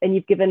 weeks and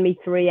you've given me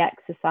 3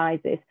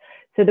 exercises.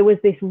 So there was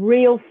this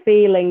real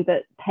feeling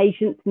that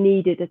patients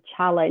needed a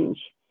challenge.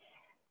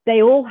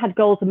 They all had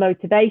goals and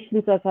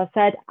motivations, as I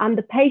said, and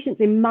the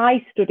patients in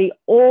my study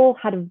all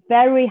had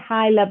very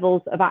high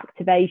levels of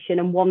activation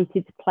and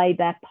wanted to play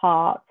their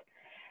part.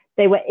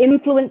 They were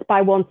influenced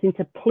by wanting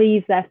to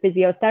please their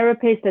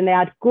physiotherapist, and they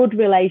had good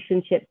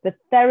relationships. The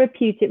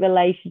therapeutic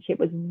relationship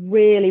was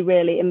really,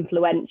 really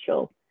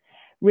influential.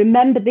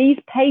 Remember, these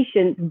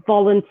patients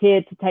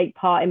volunteered to take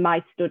part in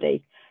my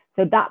study.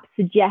 So that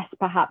suggests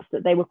perhaps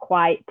that they were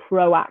quite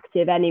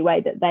proactive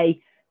anyway, that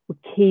they were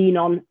keen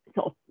on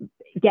sort of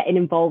getting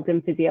involved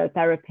in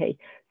physiotherapy.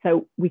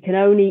 So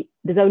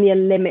there's only a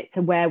limit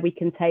to where we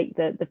can take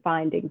the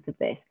findings of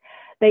this.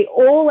 They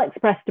all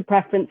expressed a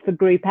preference for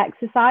group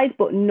exercise,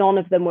 but none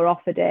of them were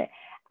offered it.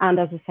 And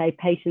as I say,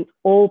 patients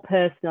all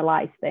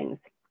personalised things.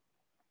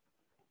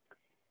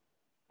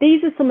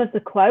 These are some of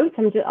the quotes.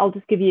 I'll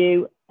just give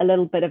you a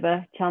little bit of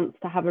a chance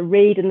to have a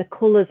read, and the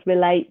colours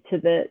relate to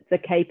the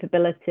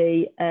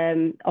capability,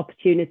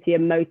 opportunity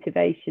and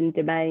motivation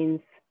domains.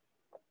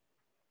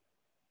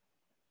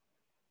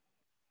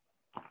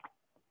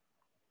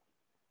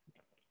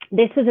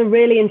 This is a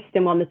really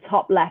interesting one, the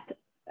top left.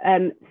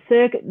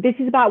 This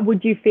is about,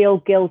 would you feel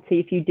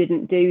guilty if you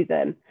didn't do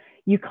them?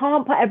 You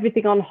can't put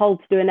everything on hold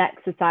to do an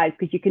exercise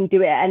because you can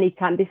do it at any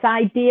time. This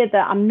idea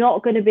that I'm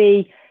not going to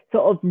be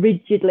sort of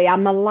rigidly,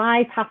 my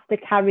life has to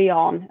carry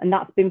on, and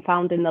that's been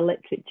found in the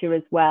literature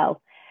as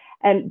well.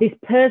 This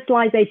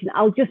personalization,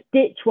 I'll just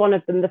ditch one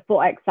of them, the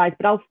foot exercise,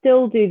 but I'll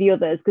still do the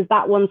others because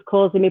that one's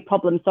causing me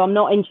problems, so I'm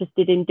not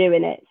interested in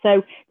doing it.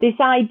 So this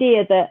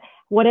idea that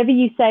whatever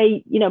you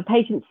say, you know,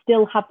 patients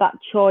still have that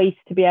choice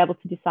to be able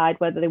to decide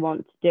whether they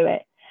want to do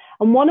it.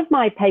 And one of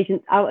my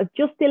patients, out of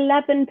just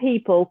 11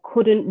 people,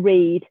 couldn't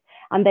read,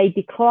 and they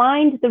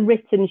declined the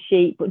written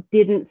sheet but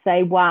didn't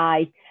say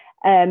why.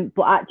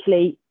 But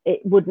actually, it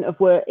wouldn't have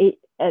worked.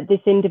 This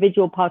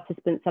individual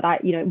participant said,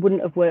 it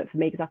wouldn't have worked for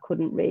me because I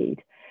couldn't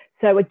read.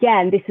 So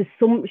again, this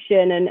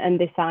assumption and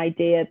this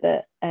idea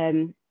that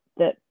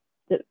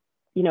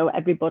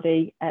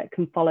everybody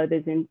can follow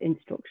those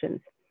instructions.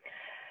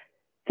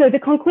 So the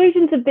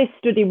conclusions of this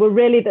study were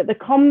really that the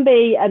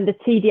COM-B and the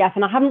TDF,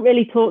 and I haven't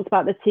really talked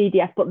about the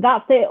TDF, but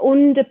that's the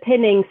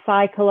underpinning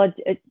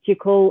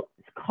psychological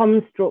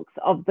constructs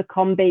of the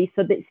COM-B.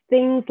 So it's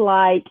things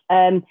like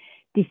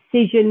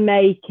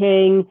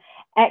decision-making,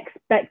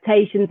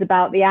 expectations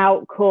about the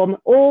outcome,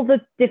 all the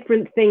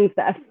different things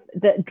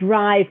that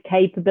drive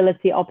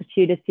capability,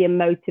 opportunity, and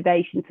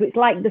motivation. So it's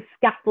like the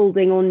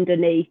scaffolding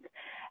underneath,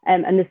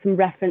 and there's some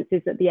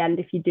references at the end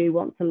if you do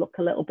want to look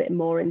a little bit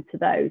more into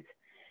those.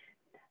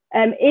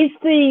 Is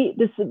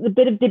the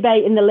bit of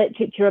debate in the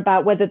literature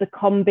about whether the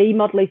COM-B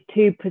model is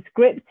too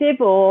prescriptive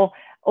or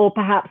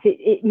perhaps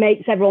it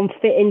makes everyone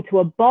fit into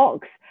a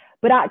box.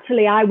 But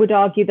actually, I would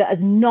argue that as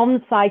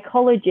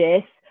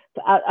non-psychologists,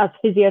 as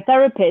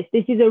physiotherapists,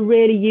 this is a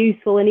really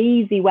useful and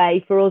easy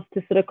way for us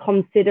to sort of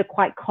consider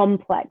quite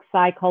complex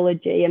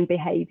psychology and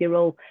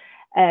behavioural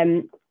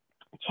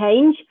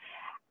change.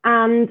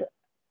 And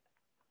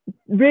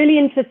really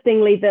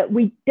interestingly, that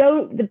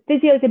the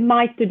physios in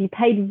my study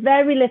paid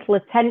very little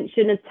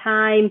attention and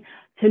time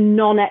to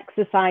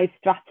non-exercise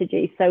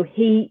strategies. So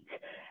heat,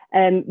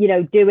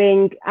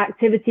 doing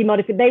activity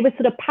modification. They were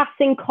sort of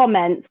passing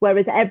comments,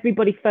 whereas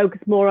everybody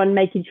focused more on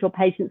making sure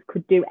patients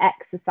could do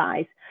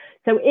exercise.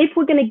 So if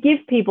we're going to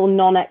give people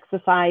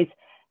non-exercise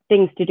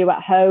things to do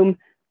at home,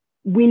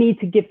 we need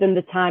to give them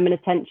the time and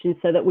attention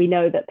so that we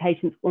know that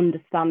patients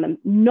understand them.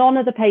 None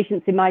of the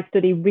patients in my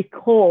study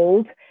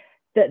recalled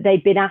that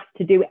they'd been asked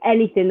to do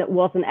anything that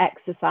wasn't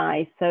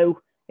exercise. So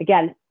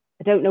again,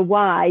 I don't know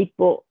why,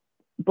 but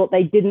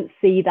they didn't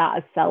see that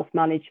as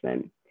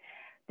self-management.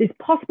 There's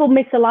possible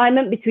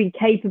misalignment between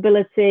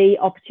capability,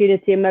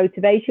 opportunity, and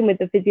motivation, with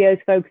the physios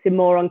focusing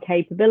more on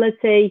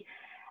capability.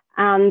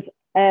 And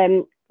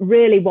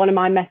really, one of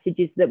my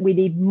messages is that we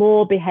need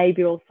more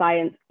behavioural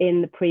science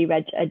in the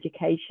pre-reg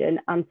education.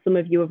 And some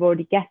of you are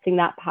already getting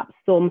that. Perhaps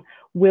some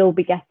will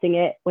be getting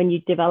it when you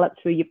develop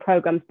through your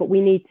programs, but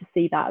we need to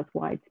see that as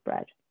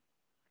widespread.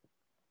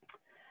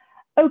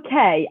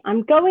 Okay,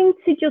 I'm going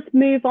to just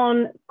move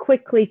on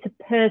quickly to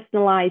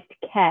personalised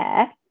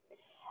care.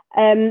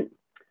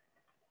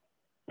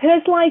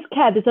 Personalised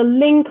care, there's a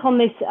link on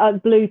this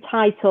blue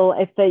title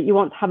if you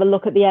want to have a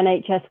look at the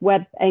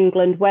NHS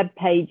England web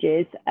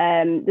pages.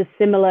 There's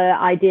similar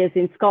ideas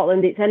in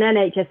Scotland. It's an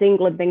NHS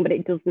England thing, but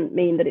it doesn't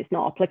mean that it's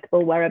not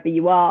applicable wherever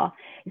you are.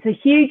 It's a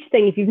huge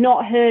thing. If you've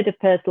not heard of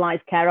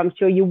personalised care, I'm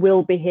sure you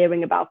will be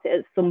hearing about it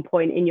at some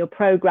point in your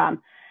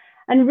programme.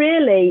 And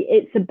really,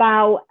 it's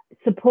about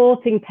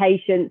supporting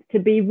patients to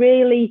be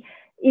really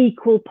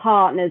equal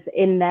partners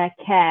in their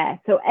care.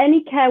 So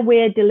any care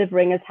we're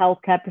delivering as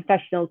healthcare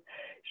professionals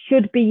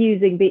should be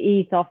using the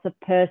ethos of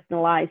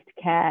personalised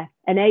care,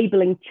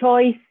 enabling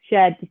choice,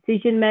 shared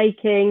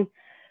decision-making,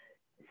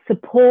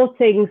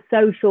 supporting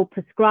social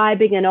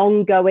prescribing and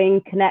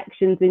ongoing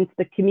connections into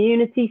the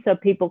community so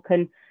people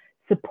can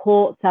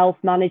support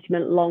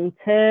self-management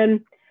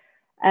long-term,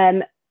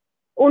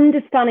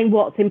 understanding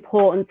what's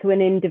important to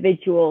an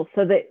individual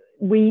so that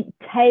we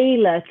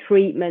tailor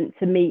treatment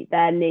to meet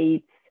their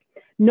needs,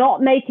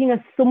 not making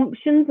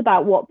assumptions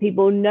about what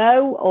people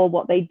know or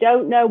what they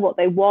don't know, what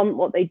they want,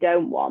 what they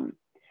don't want.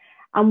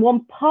 And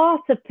one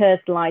part of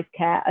personalised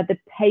care are the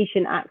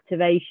patient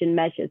activation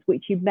measures,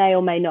 which you may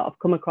or may not have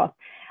come across.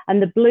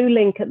 And the blue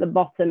link at the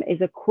bottom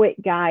is a quick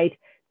guide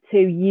to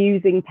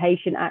using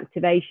patient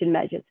activation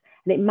measures.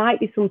 And it might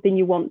be something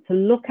you want to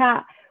look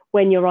at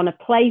when you're on a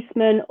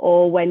placement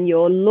or when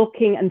you're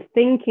looking and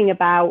thinking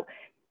about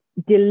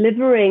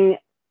delivering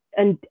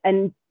and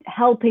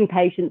helping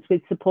patients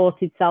with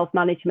supported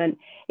self-management.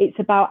 It's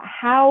about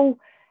how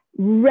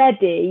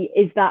ready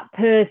is that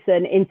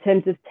person in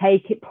terms of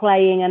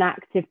playing an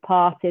active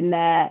part in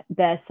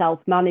their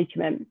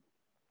self-management.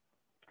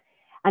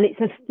 And it's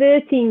a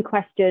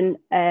 13-question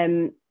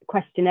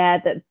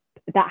questionnaire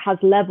that has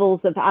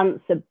levels of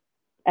answer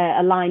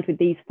aligned with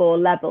these 4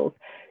 levels.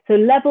 So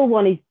level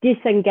 1 is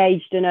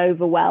disengaged and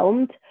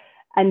overwhelmed.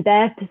 And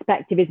their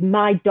perspective is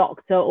my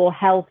doctor or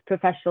health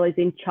professional is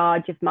in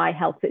charge of my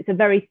health. So it's a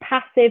very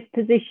passive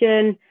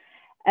position.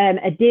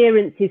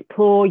 Adherence is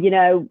poor,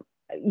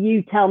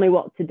 you tell me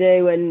what to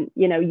do and,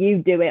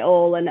 you do it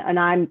all and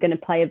I'm going to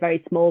play a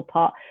very small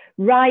part,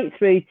 right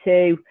through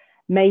to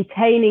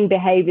maintaining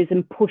behaviours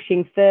and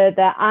pushing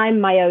further. I'm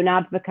my own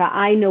advocate.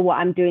 I know what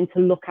I'm doing to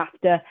look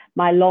after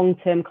my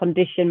long-term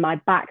condition, my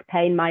back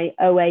pain, my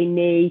OA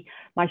knee,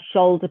 my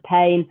shoulder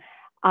pain.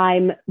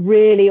 I'm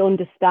really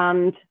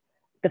understand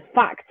the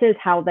factors,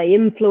 how they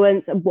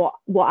influence and what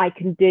I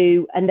can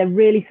do. And they're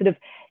really sort of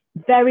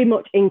very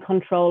much in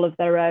control of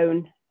their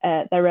own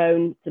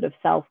sort of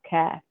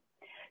self-care.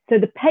 So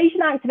the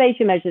patient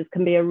activation measures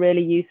can be a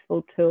really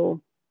useful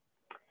tool.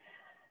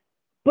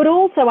 But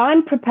also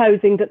I'm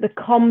proposing that the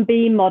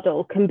COM-B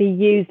model can be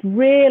used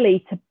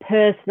really to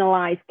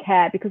personalise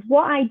care, because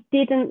what I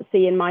didn't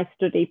see in my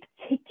study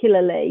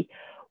particularly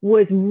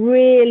was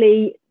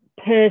really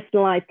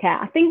personalised care.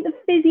 I think the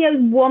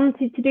physios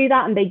wanted to do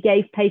that and they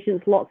gave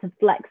patients lots of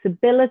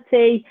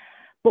flexibility,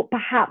 but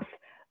perhaps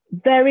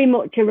very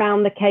much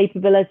around the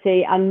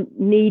capability and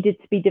needed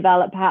to be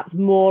developed perhaps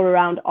more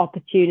around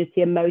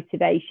opportunity and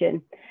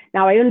motivation.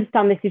 Now, I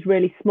understand this is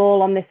really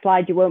small on this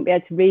slide. You won't be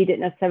able to read it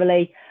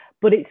necessarily,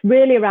 but it's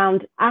really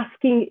around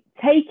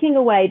taking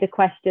away the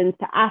questions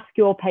to ask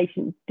your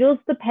patient, does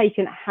the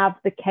patient have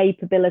the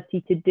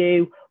capability to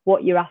do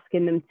what you're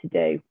asking them to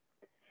do?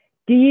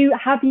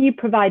 Have you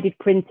provided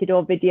printed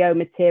or video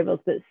materials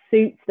that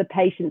suits the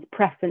patient's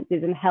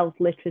preferences and health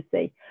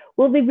literacy?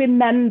 Will they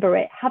remember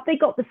it? Have they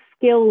got the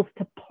skills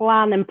to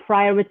plan and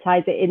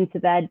prioritize it into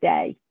their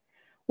day?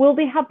 Will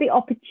they have the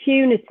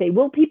opportunity?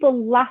 Will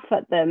people laugh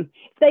at them?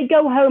 If they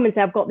go home and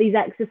say, I've got these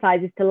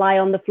exercises to lie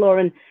on the floor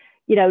and,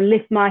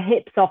 lift my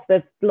hips off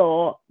the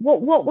floor,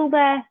 what will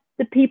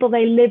the people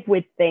they live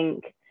with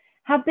think?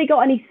 Have they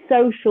got any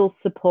social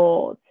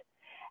support?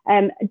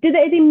 Are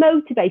they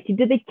motivated?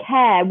 Do they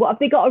care? What have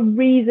they got a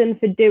reason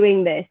for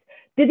doing this?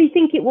 Do they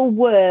think it will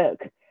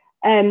work?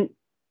 Do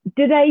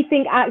they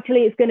think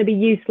actually it's going to be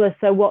useless?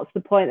 So what's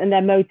the point? And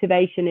their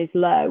motivation is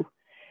low.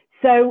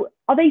 So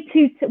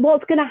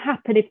what's going to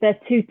happen if they're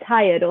too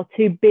tired or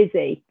too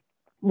busy?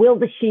 Will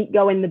the sheet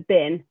go in the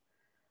bin?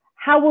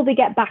 How will they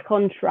get back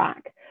on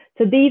track?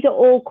 So these are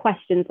all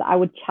questions that I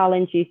would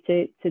challenge you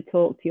to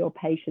talk to your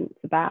patients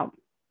about.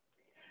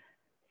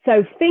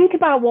 So think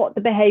about what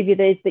the behaviour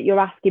is that you're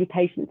asking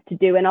patients to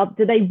do, and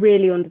do they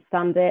really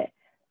understand it?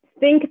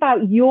 Think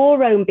about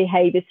your own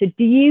behaviour. So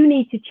do you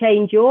need to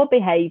change your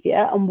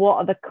behaviour, and what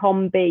are the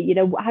COM-B? You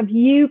know, have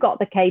you got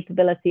the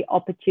capability,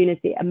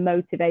 opportunity and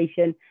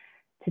motivation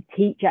to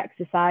teach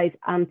exercise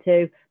and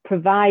to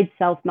provide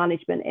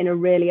self-management in a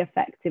really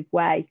effective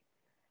way?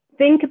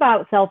 Think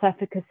about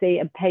self-efficacy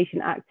and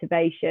patient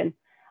activation,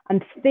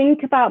 and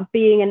think about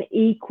being an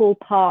equal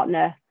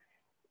partner.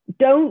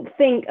 Don't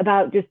think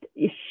about just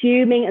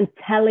assuming and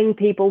telling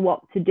people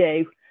what to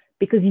do,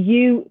 because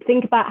you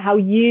think about how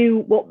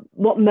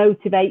what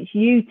motivates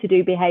you to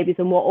do behaviours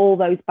and what all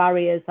those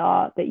barriers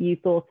are that you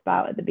thought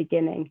about at the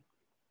beginning.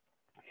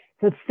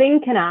 So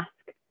think and ask,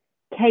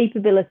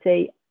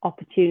 capability,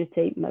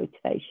 opportunity,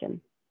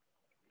 motivation.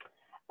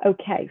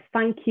 Okay,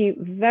 thank you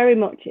very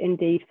much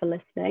indeed for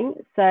listening.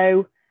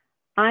 So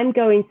I'm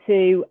going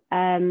to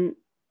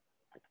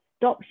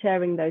stop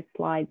sharing those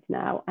slides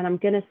now, and I'm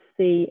going to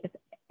see if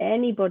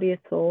anybody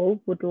at all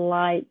would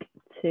like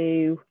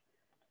to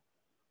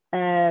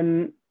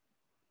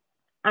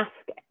ask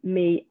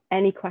me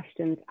any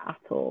questions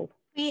at all.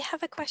 We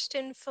have a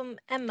question from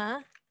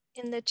Emma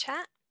in the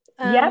chat.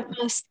 Yep.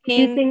 Do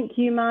you think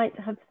you might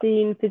have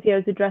seen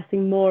physios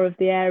addressing more of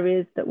the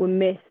areas that were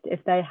missed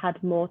if they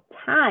had more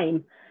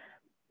time?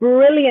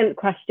 Brilliant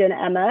question,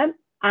 Emma.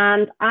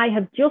 And I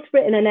have just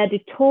written an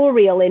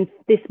editorial in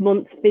this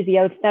month's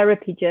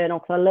physiotherapy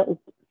journal, so a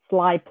little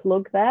slide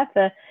plug there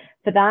for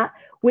that,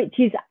 which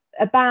is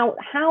about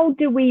how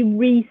do we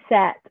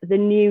reset the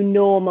new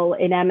normal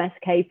in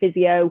MSK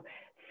physio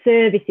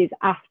services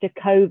after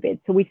COVID.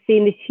 So we've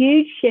seen this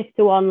huge shift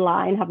to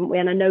online, haven't we?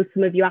 And I know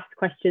some of you asked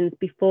questions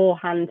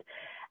beforehand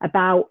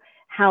about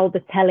how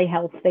the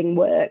telehealth thing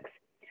works.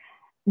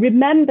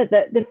 Remember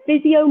that the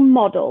physio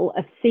model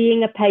of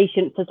seeing a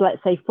patient for,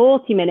 let's say,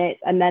 40 minutes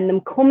and then them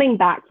coming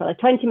back for a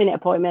 20-minute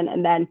appointment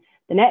and then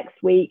the next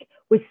week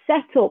was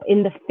set up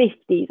in the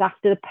 50s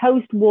after the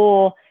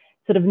post-war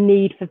sort of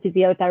need for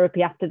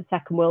physiotherapy after the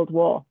Second World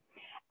War.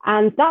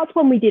 And that's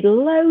when we did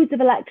loads of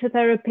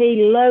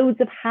electrotherapy,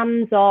 loads of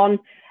hands-on,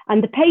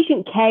 and the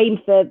patient came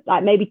for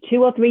like maybe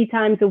 2 or 3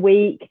 times a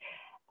week,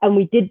 and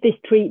we did this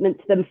treatment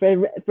to them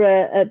for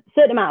a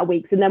certain amount of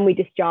weeks, and then we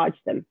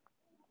discharged them.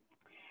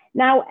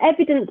 Now,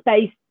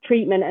 evidence-based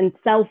treatment and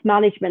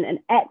self-management and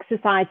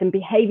exercise and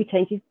behaviour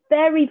change is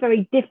very,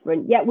 very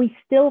different, yet we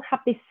still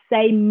have this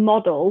same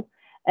model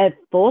of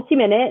 40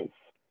 minutes,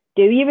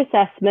 do your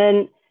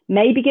assessment,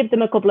 maybe give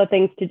them a couple of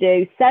things to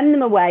do, send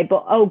them away,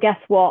 but oh, guess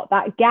what?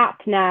 That gap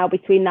now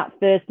between that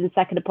first and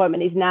second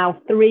appointment is now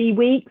 3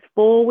 weeks,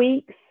 4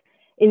 weeks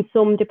in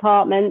some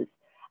departments,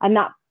 and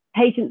that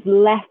patient's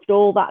left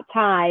all that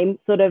time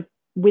sort of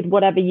with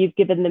whatever you've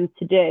given them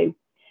to do.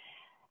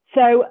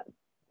 So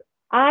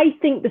I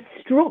think the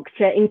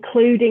structure,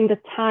 including the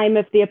time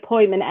of the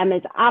appointment, Emma,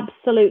 is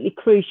absolutely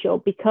crucial,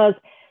 because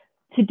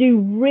to do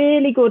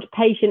really good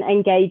patient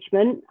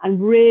engagement and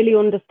really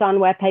understand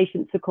where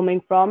patients are coming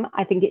from,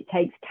 I think it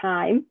takes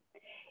time.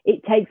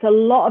 It takes a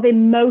lot of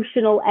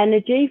emotional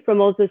energy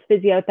from us as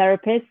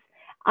physiotherapists.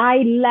 I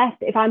left,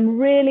 if I'm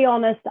really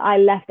honest, I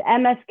left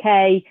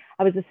MSK.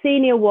 I was a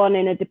senior one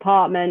in a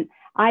department.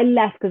 I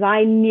left because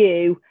I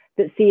knew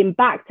that seeing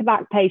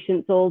back-to-back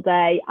patients all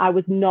day, I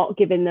was not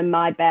giving them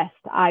my best.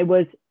 I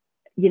was,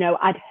 you know,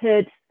 I'd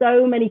heard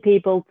so many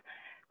people,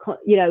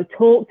 you know,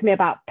 talk to me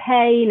about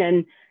pain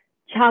and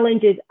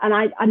challenges, and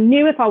I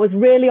knew if I was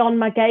really on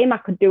my game, I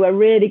could do a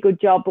really good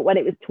job. But when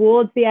it was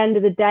towards the end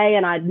of the day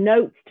and I had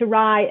notes to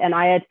write and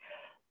I had,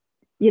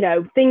 you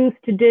know, things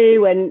to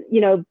do, and,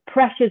 you know,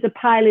 pressures are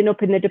piling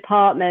up in the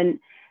department,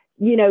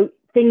 you know,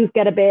 things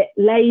get a bit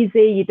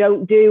lazy. You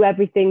don't do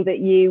everything that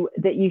you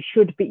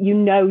should be,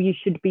 you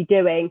should be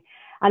doing.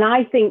 And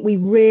I think we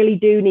really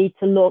do need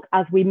to look,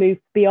 as we move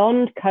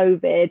beyond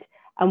COVID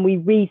and we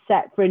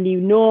reset for a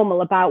new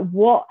normal, about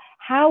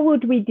how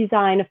would we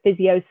design a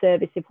physio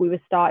service if we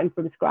were starting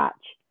from scratch?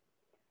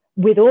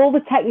 With all the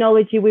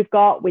technology we've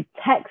got, with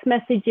text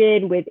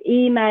messaging, with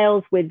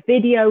emails, with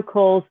video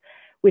calls,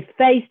 with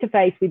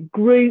face-to-face, with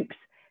groups,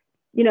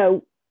 you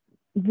know,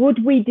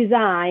 would we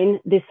design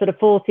this sort of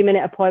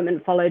 40-minute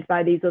appointment followed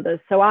by these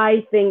others? So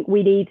I think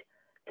we need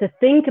to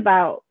think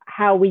about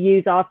how we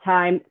use our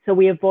time so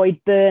we avoid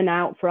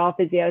burnout for our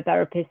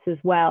physiotherapists as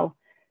well.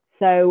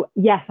 So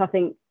yes, I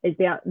think is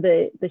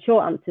the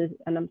short answer,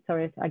 and I'm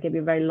sorry if I gave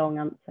you a very long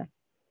answer.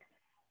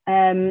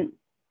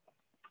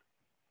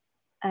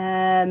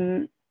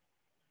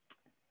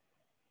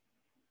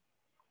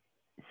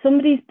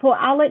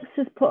 Alex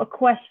has put a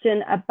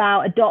question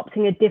about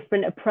adopting a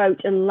different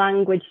approach and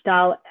language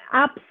style.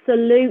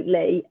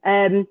 Absolutely.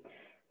 You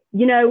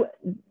know,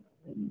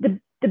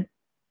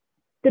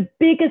 the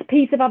biggest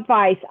piece of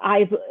advice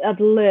I've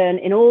learned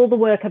in all the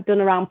work I've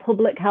done around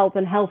public health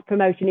and health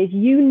promotion is,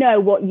 you know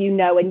what you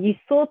know, and you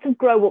sort of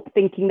grow up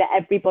thinking that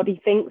everybody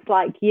thinks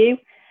like you.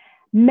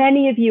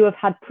 Many of you have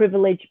had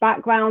privileged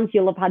backgrounds.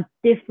 You'll have had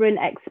different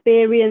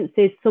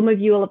experiences. Some of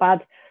you will have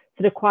had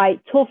sort of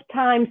quite tough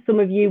times. Some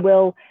of you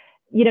will,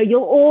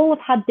 you'll all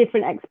have had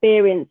different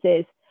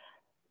experiences,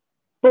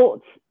 but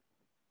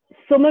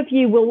some of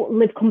you will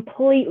live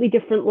completely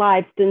different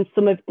lives than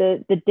some of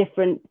the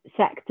different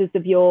sectors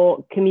of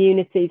your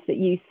communities that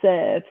you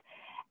serve.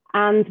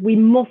 And we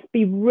must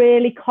be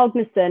really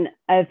cognizant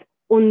of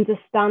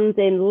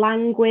understanding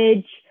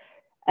language,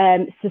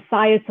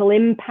 societal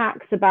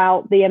impacts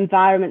about the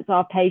environments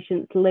our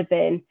patients live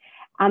in.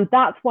 And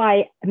that's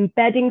why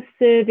embedding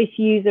service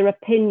user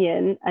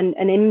opinion and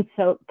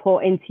input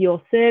into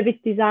your service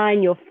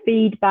design, your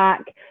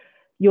feedback,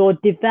 your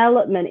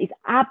development is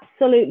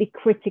absolutely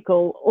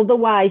critical.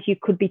 Otherwise, you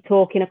could be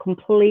talking a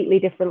completely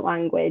different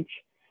language.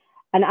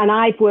 And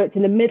I've worked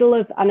in the middle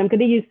of, and I'm going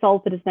to use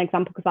Salford as an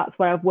example because that's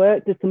where I've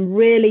worked. There's some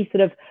really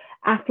sort of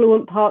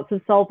affluent parts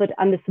of Salford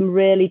and there's some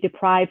really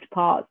deprived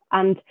parts.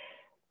 And,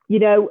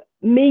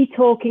 me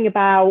talking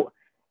about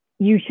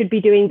you should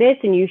be doing this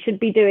and you should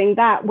be doing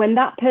that, when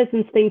that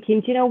person's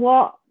thinking, do you know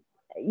what?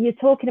 You're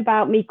talking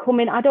about me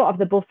coming, I don't have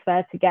the bus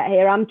fare to get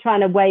here. I'm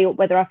trying to weigh up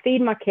whether I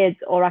feed my kids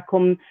or I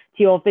come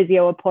to your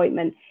physio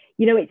appointment.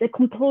 It's a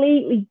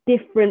completely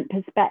different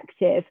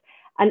perspective.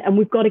 And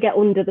we've got to get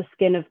under the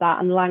skin of that,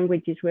 and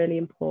language is really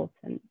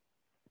important.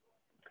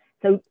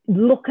 So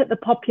look at the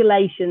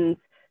populations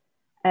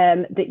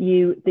that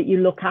you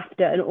look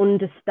after and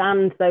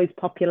understand those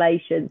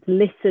populations,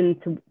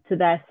 listen to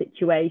their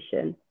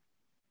situation.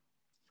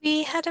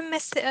 We had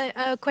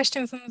a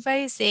question from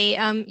Rosie.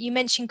 You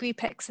mentioned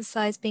group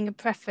exercise being a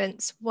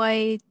preference.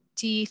 Why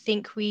do you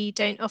think we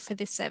don't offer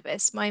this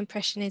service? My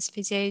impression is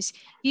physios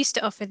used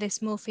to offer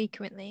this more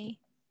frequently.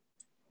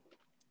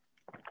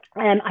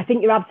 I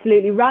think you're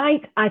absolutely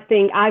right. I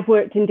think I've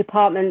worked in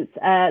departments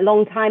a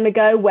long time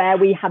ago where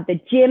we had the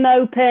gym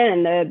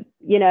open and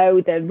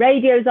the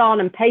radio's on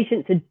and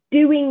patients are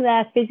doing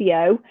their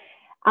physio,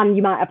 and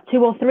you might have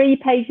 2 or 3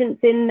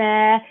 patients in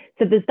there.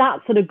 So there's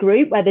that sort of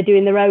group where they're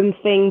doing their own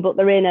thing, but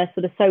they're in a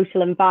sort of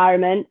social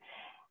environment.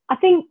 I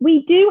think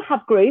we do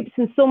have groups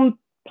and some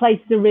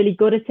places are really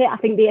good at it. I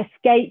think the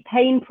escape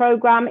pain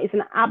program is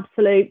an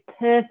absolute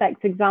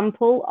perfect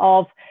example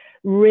of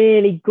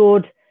really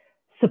good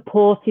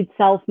supported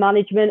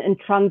self-management and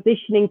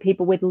transitioning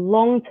people with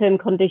long-term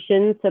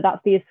conditions. So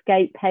that's the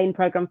escape pain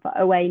program for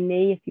OA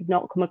knee, if you've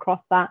not come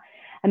across that.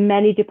 And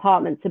many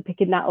departments are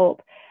picking that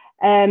up.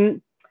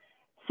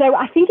 So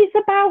I think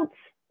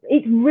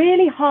it's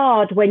really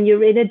hard when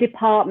you're in a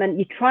department,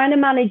 you're trying to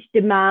manage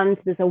demand,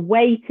 there's a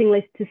waiting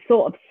list to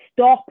sort of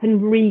stop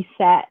and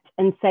reset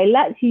and say,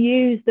 let's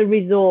use the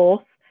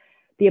resource,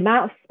 the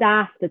amount of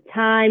staff, the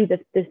time, the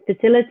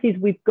facilities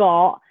we've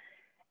got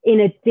in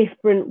a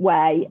different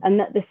way. And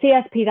that the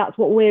CSP, that's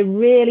what we're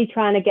really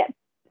trying to get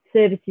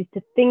services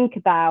to think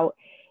about,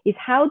 is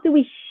how do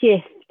we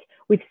shift?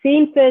 We've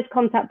seen first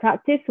contact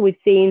practice, so we've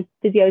seen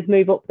physios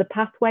move up the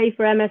pathway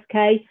for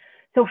MSK.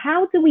 So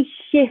how do we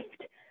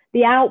shift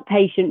the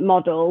outpatient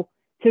model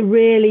to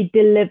really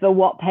deliver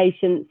what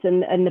patients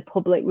and the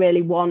public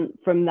really want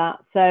from that?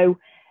 So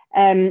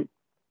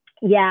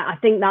I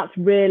think that's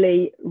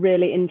really,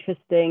 really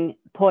interesting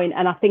point.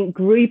 And I think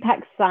group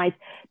exercise,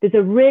 there's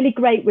a really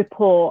great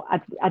report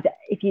I'd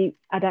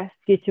ask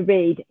you to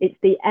read. It's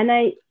the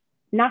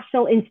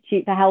National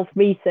Institute for Health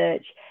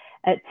Research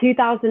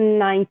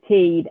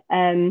 2019,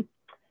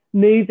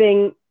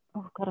 moving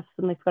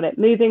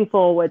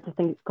forward, I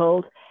think it's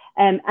called.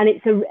 And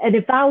it's an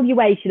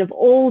evaluation of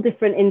all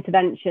different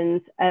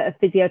interventions, of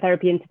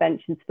physiotherapy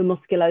interventions for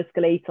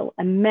musculoskeletal,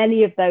 and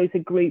many of those are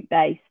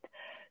group-based.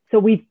 So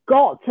we've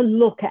got to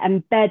look at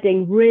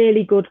embedding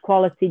really good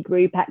quality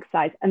group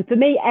exercise. And for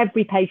me,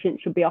 every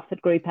patient should be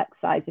offered group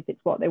exercise if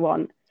it's what they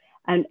want.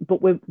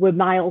 But we're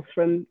miles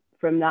from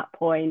that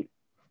point.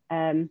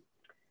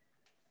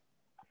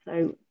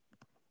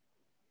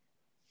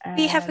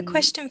 We have a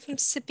question from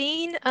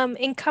Sabine.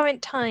 In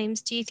current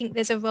times, do you think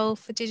there's a role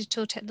for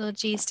digital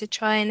technologies to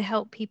try and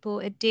help people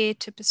adhere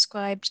to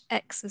prescribed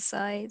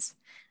exercise?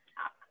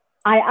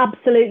 I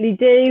absolutely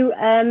do,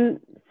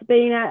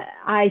 Sabina.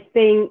 I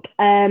think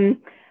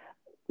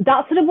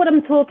that's sort of what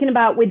I'm talking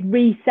about with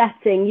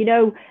resetting.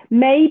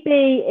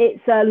 Maybe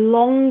it's a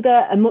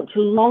much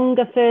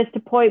longer first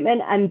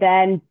appointment and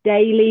then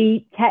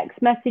daily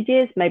text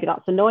messages. Maybe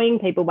that's annoying.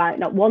 People might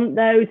not want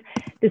those.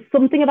 There's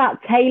something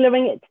about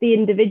tailoring it to the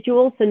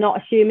individual, so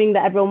not assuming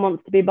that everyone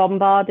wants to be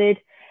bombarded.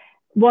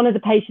 One of the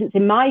patients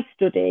in my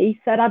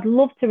study said, I'd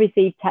love to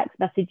receive text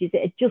messages.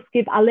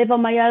 I live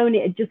on my own.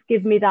 It'd just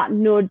give me that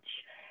nudge.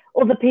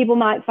 Other people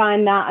might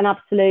find that an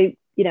absolute,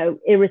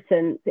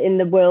 irritant in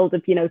the world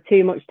of,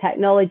 too much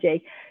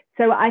technology.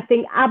 So I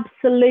think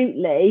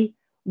absolutely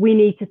we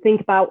need to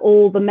think about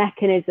all the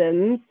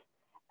mechanisms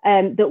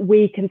that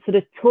we can sort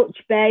of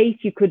touch base.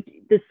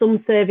 There's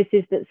some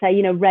services that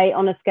say, rate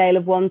on a scale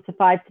of 1 to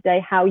 5 today,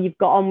 how you've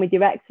got on with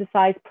your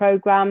exercise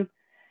program.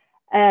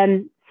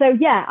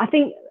 I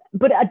think,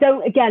 but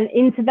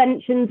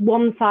interventions,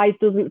 one size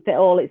doesn't fit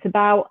all. It's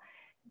about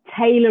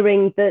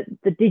tailoring the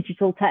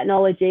digital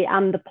technology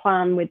and the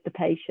plan with the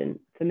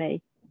patient for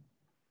me.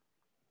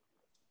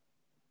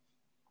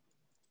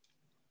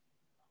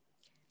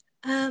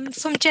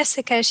 From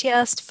Jessica, she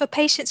asked, for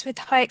patients with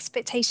high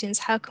expectations,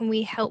 how can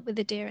we help with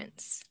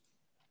adherence?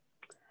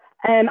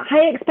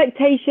 High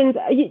expectations,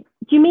 do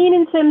you mean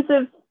in terms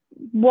of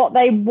what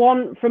they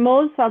want from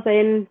us, as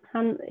in,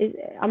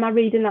 am I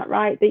reading that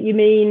right? That you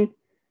mean,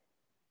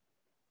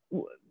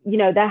 you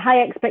know, their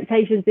high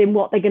expectations in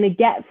what they're going to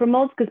get from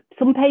us? Because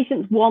some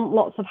patients want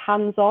lots of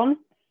hands-on,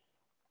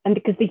 and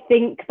because they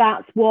think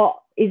that's what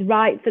is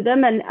right for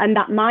them, and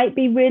that might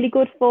be really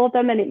good for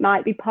them, and it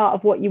might be part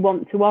of what you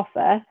want to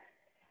offer.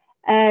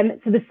 So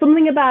there's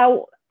something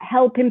about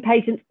helping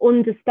patients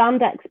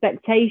understand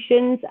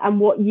expectations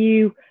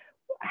and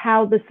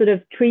how the sort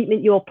of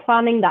treatment you're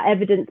planning, that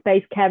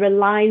evidence-based care,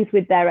 aligns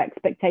with their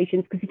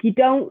expectations. Because if you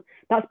don't,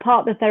 that's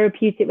part of the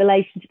therapeutic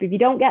relationship. If you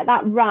don't get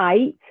that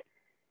right,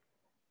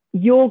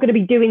 you're going to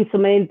be doing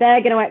something,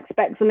 they're going to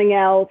expect something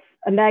else,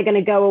 and they're going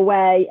to go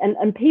away.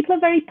 And people are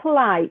very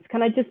polite.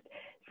 It's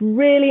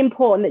really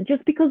important that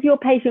just because your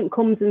patient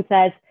comes and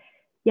says,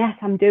 yes,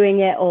 I'm doing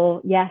it, or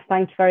yes,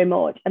 thank you very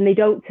much, and they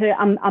don't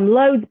I'm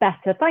loads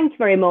better, thank you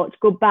very much,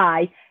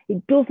 goodbye,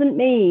 it doesn't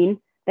mean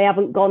they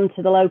haven't gone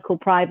to the local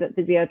private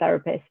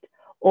physiotherapist,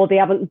 or they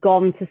haven't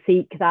gone to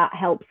seek that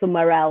help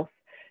somewhere else.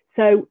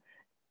 So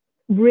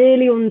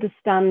really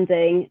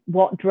understanding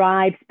what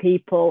drives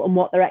people and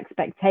what their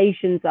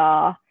expectations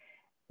are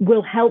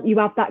will help you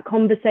have that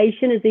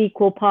conversation as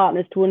equal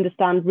partners to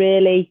understand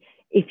really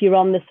if you're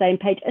on the same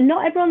page. And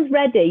not everyone's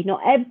ready,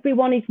 not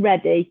everyone is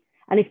ready.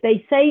 And if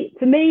they say,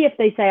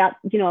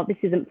 you know, this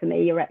isn't for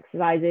me, your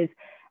exercises,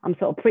 I'm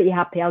sort of pretty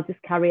happy, I'll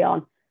just carry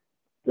on.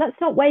 Let's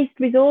not waste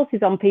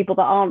resources on people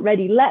that aren't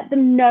ready. Let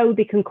them know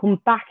they can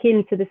come back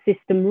into the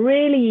system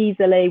really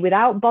easily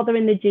without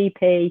bothering the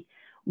GP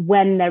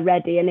when they're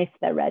ready and if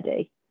they're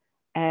ready.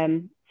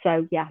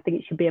 So yeah, I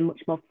think it should be a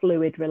much more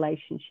fluid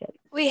relationship.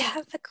 We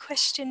have a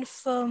question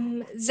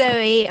from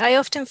Zoe. I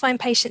often find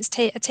patients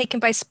are taken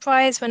by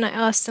surprise when I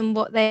ask them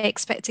what they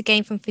expect to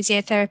gain from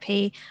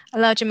physiotherapy. A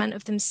large amount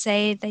of them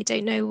say they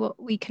don't know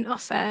what we can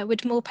offer.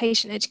 Would more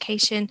patient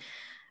education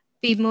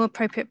be more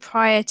appropriate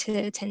prior to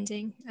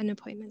attending an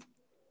appointment?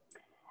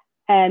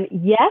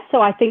 Yes, so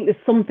I think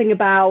there's something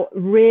about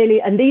really,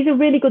 and these are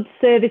really good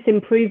service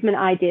improvement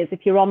ideas.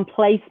 If you're on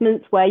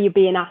placements where you're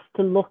being asked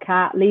to look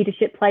at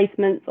leadership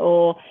placements,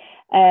 or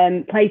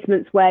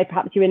placements where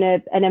perhaps you're in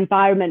an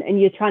environment and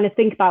you're trying to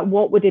think about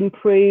what would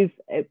improve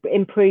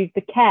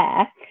the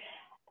care.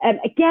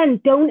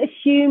 Again, don't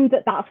assume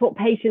that that's what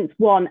patients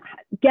want.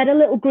 Get a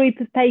little group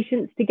of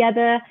patients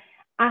together,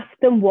 ask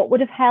them what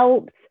would have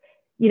helped.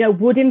 You know,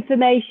 would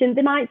information,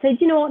 they might say,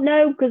 do you know what,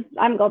 no, because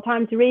I haven't got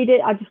time to read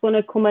it, I just want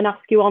to come and ask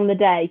you on the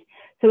day.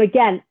 So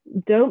again,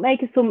 don't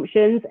make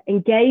assumptions,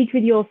 engage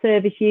with your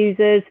service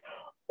users,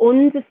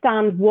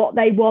 understand what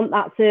they want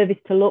that service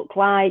to look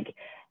like.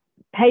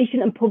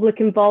 Patient and public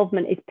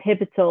involvement is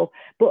pivotal,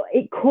 but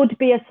it could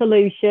be a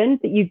solution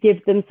that you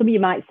give them. Some of you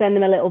might send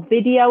them a little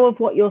video of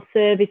what your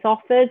service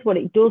offers, what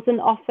it doesn't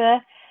offer.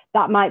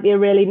 That might be a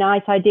really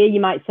nice idea. You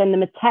might send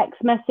them a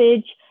text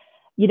message.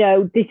 You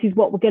know, this is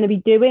what we're going to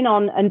be doing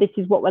and this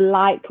is what we're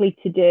likely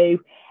to do.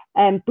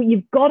 But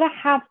you've got to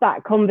have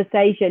that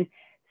conversation.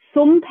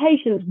 Some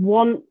patients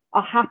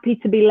are happy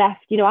to be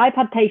left. You know, I've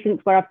had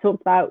patients where I've talked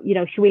about, you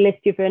know, should we list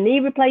you for a knee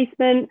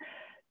replacement?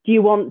 Do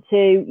you want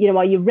to, you know,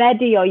 are you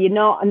ready or you're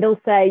not? And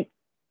they'll say,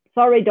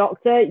 sorry,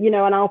 doctor, you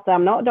know, and I'll say,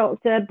 I'm not a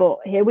doctor, but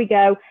here we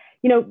go.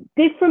 You know,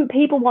 different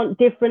people want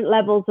different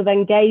levels of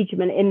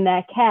engagement in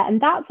their care, and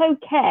that's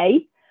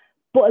okay.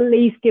 But at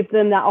least give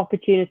them that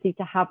opportunity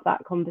to have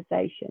that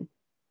conversation.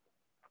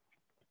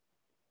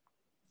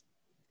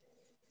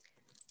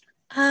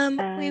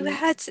 We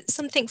had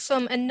something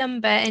from a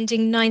number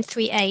ending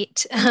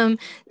 938.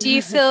 Do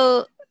you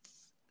feel,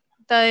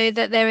 though,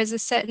 that there is a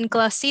certain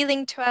glass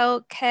ceiling to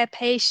our care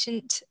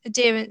patient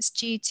adherence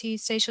due to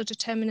social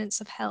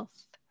determinants of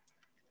health?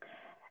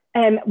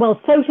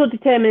 Well, social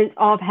determinants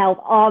of health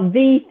are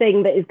the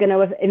thing that is going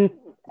to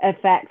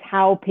affect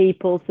how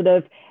people sort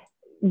of,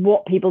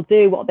 what people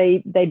do, what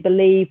they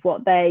believe,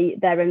 what their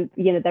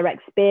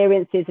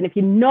experiences. And if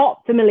you're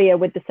not familiar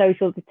with the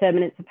social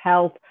determinants of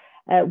health,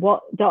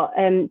 what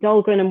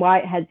Dahlgren and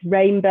Whitehead's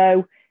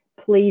Rainbow,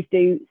 please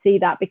do see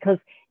that, because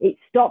it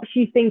stops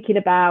you thinking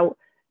about,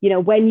 you know,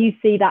 when you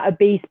see that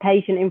obese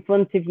patient in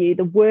front of you,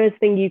 the worst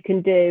thing you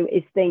can do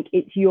is think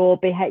it's your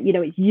behavior, you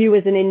know, it's you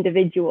as an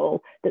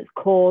individual that's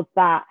caused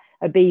that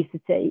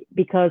obesity,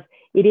 because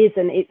it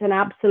isn't. It's an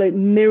absolute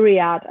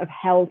myriad of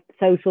health,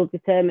 social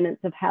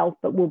determinants of health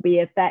that will be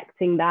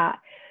affecting that.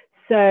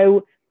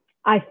 So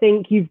I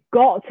think you've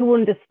got to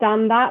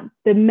understand that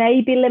there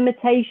may be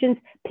limitations.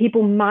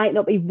 People might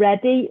not be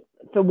ready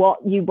for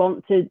what you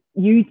want to,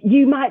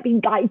 you might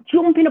be like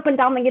jumping up and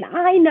down thinking,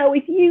 I know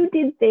if you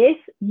did this,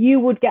 you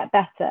would get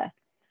better.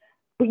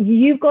 But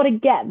you've got to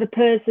get the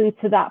person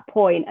to that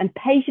point. And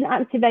patient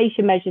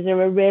activation measures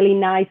are a really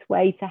nice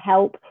way to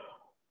help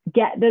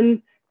get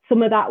them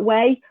some of that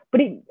way.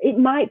 But it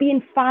might be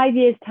in 5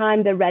 years'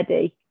 time they're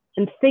ready.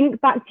 And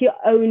think back to your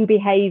own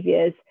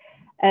behaviours.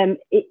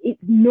 It's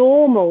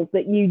normal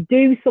that you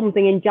do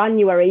something in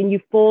January and you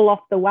fall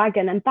off the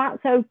wagon, and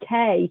that's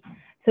okay.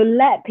 So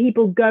let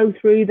people go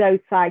through those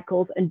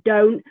cycles and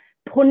don't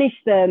punish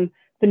them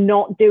for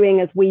not doing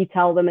as we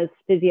tell them as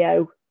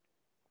physio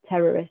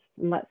terrorists.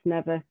 And let's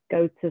never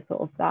go to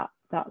sort of that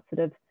sort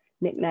of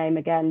nickname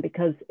again,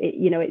 because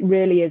it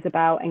really is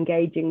about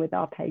engaging with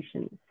our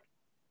patients.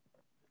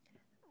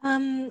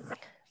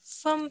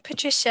 From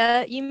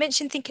Patricia, you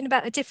mentioned thinking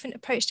about a different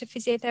approach to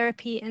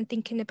physiotherapy and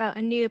thinking about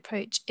a new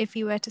approach if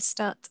you were to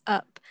start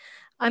up.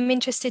 I'm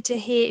interested to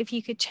hear, if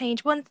you could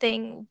change one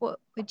thing, what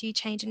would you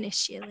change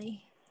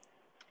initially?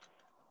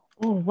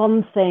 Oh,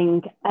 one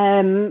thing.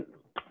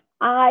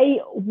 I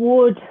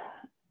would,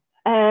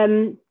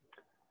 I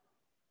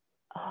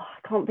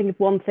can't think of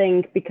one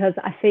thing, because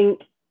I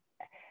think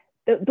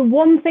the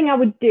one thing I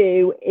would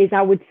do is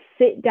I would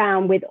sit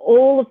down with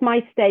all of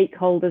my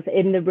stakeholders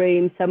in the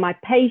room. So my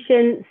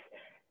patients,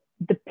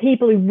 the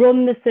people who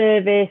run the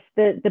service,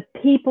 the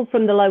people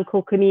from the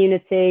local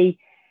community,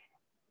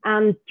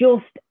 and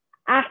just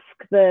ask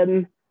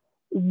them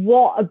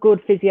what a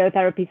good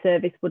physiotherapy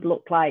service would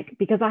look like.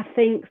 Because I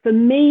think for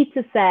me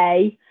to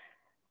say,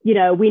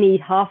 we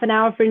need half an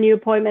hour for a new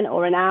appointment,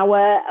 or an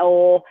hour,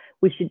 or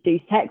we should do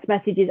text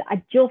messages,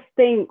 I just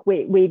think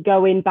we're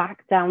going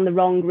back down the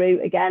wrong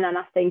route again. And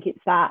I think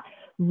it's that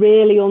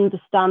really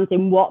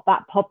understanding what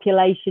that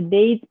population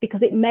needs,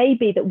 because it may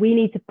be that we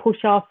need to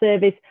push our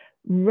service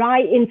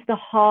right into the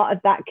heart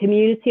of that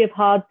community of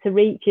hard to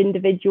reach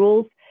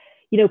individuals.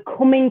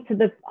 Coming to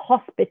the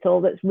hospital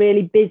that's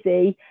really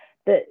busy,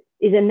 that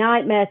is a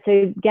nightmare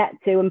to get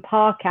to and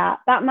park at,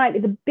 that might be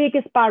the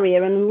biggest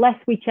barrier. And unless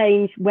we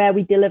change where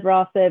we deliver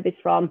our service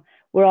from,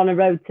 we're on a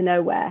road to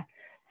nowhere.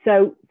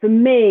 So for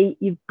me,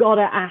 you've got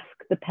to ask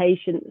the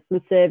patients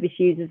and service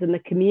users and the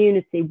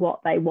community what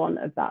they want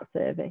of that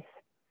service.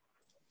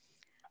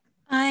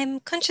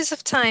 I'm conscious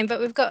of time, but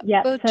we'll try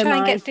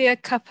and get through a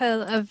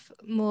couple of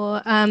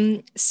more.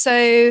 We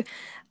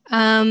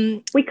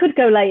could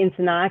go late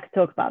into night. I could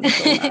talk about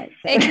this all night.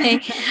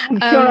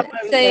 So.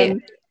 Okay.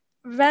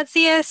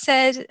 Razia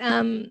said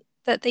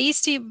that they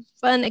used to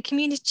run a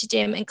community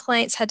gym and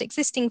clients had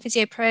existing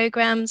physio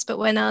programs, but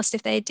when asked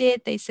if they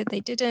did, they said they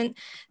didn't.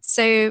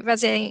 So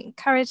Razia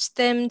encouraged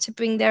them to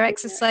bring their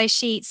exercise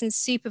sheets and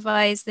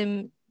supervise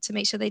them to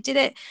make sure they did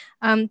it.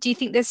 Do you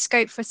think there's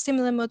scope for a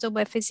similar model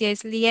where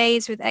physios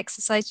liaise with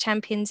exercise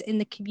champions in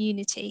the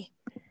community?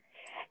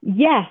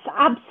 Yes,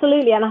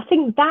 absolutely. And I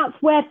think that's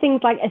where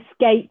things like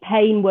escape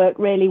pain work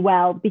really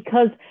well,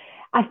 because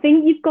I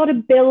think you've got to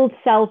build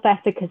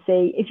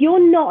self-efficacy. If you're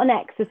not an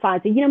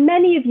exerciser,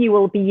 many of you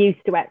will be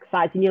used to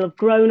exercise and you'll have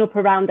grown up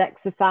around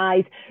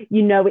exercise.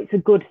 It's a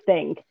good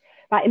thing.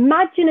 But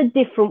imagine a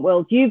different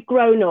world. You've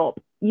grown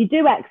up, you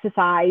do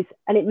exercise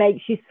and it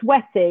makes you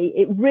sweaty.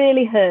 It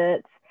really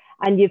hurts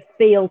and you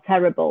feel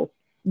terrible.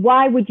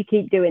 Why would you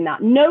keep doing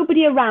that?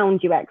 Nobody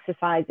around you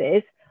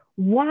exercises.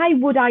 Why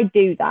would I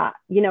do that?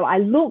 I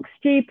look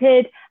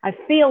stupid. I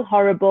feel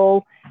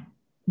horrible.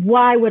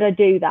 Why would I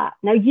do that?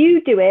 Now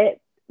you do it.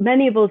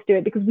 Many of us do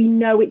it because we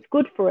know it's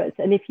good for us.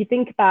 And if you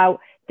think about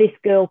this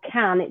girl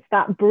can, it's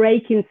that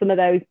breaking some of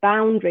those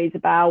boundaries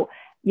about,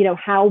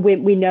 how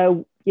we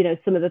know,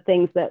 some of the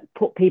things that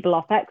put people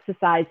off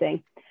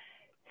exercising.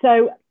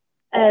 So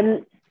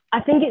I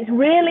think it's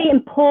really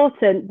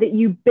important that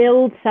you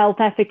build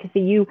self-efficacy.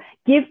 You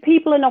give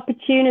people an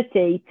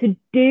opportunity to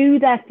do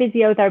their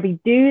physiotherapy,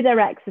 do their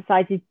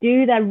exercises,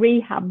 do their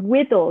rehab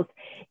with us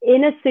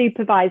in a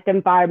supervised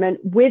environment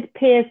with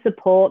peer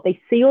support. They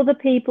see other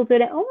people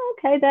doing it. Oh,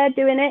 okay, they're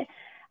doing it.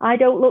 I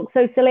don't look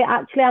so silly.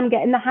 Actually, I'm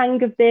getting the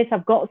hang of this.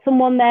 I've got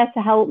someone there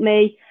to help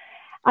me.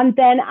 And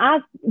then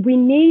as we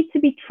need to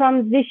be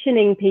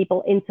transitioning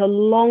people into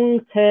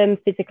long-term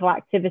physical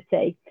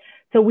activity.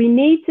 So we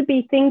need to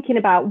be thinking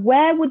about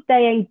where would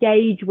they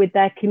engage with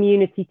their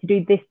community to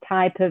do this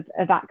type of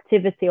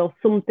activity or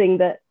something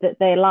that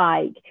they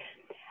like.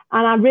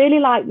 And I really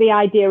like the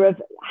idea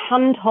of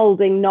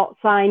hand-holding, not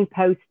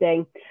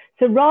signposting.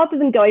 So rather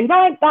than going,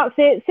 right, that's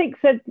it, 6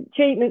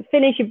 treatments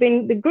finished,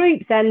 the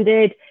group's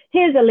ended,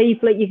 here's a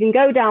leaflet, you can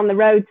go down the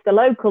road to the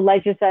local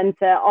leisure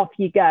centre, off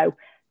you go.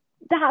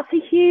 That's a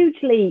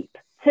huge leap,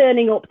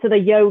 turning up to the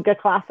yoga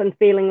class and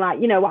feeling like,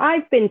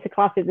 I've been to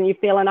classes and you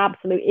feel an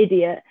absolute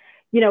idiot,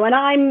 and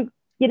I'm,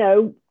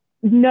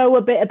 know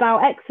a bit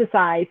about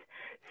exercise.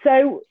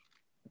 So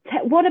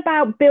what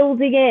about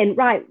building in,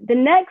 right, the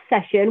next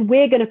session,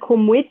 we're going to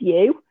come with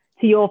you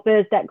to your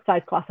first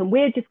exercise class and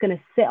we're just going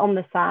to sit on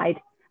the side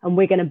and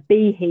we're going to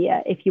be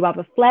here. If you have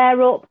a flare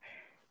up,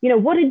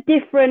 what a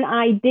different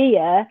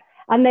idea.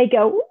 And they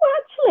go, oh,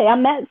 actually, I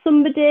met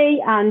somebody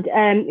and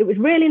it was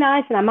really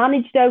nice and I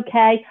managed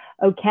okay.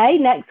 Okay,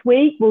 next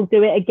week we'll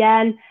do it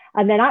again.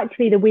 And then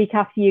actually the week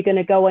after you're going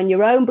to go on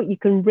your own, but you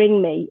can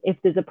ring me if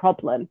there's a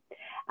problem.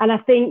 And I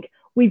think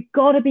we've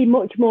got to be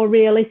much more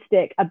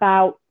realistic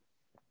about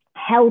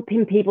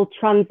helping people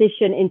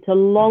transition into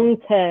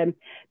long-term,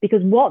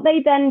 because what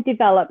they then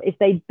develop is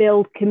they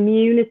build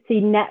community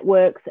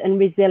networks and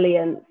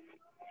resilience.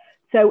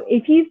 So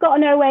if you've got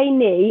an OA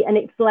knee and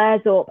it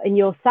flares up and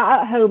you're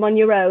sat at home on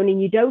your own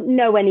and you don't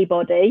know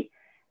anybody,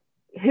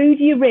 who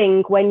do you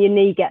ring when your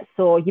knee gets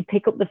sore? You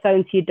pick up the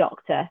phone to your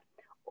doctor,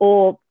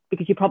 or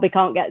because you probably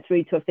can't get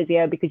through to a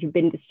physio because you've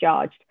been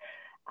discharged,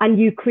 and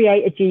you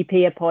create a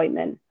GP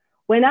appointment.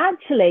 When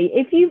actually,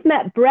 if you've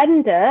met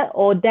Brenda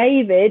or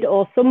David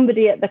or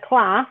somebody at the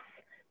class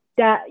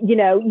that, you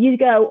know, you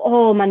go,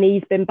 oh, my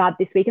knee's been bad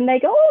this week. And they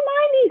go, oh,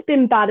 my knee's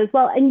been bad as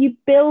well. And you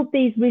build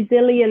these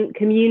resilient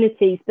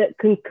communities that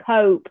can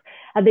cope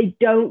and they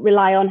don't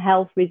rely on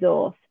health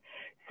resource.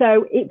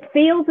 So it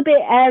feels a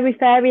bit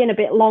airy-fairy and a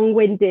bit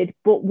long-winded,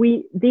 but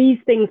these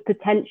things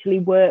potentially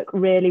work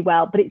really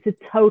well, but it's a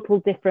total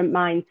different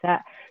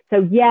mindset.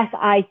 So yes,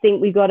 I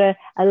think we've got to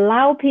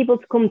allow people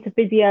to come to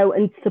physio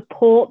and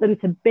support them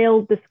to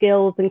build the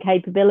skills and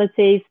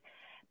capabilities,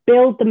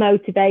 build the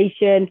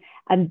motivation,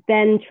 and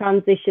then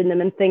transition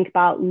them and think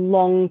about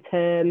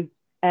long-term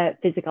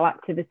physical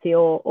activity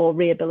or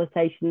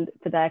rehabilitation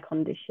for their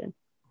condition.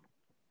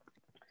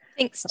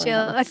 Thanks,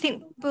 Jill. I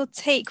think we'll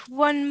take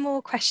one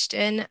more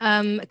question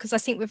because I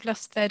think we've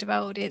lost a third of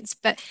our audience.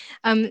 But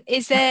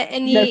is there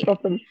any, no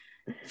problem.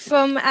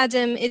 From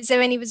Adam, is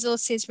there any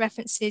resources,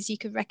 references you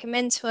could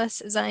recommend to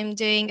us, as I'm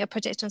doing a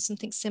project on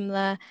something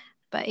similar,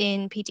 but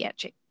in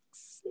paediatrics?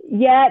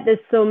 Yeah, there's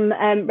some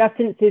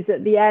references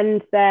at the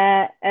end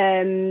there.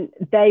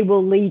 They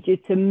will lead you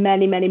to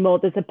many, many more.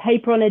 There's a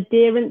paper on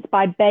adherence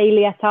by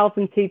Bailey et al.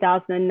 From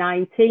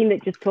 2019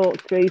 that just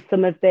talks through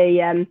some of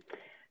the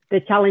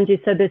challenges.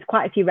 So there's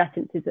quite a few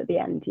references at the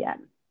end, yeah.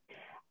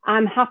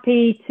 I'm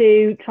happy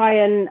to try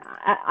and,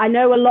 I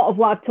know a lot of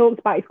what I've talked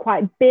about is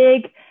quite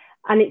big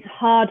and it's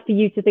hard for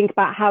you to think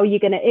about how you're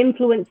going to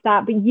influence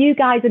that, but you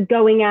guys are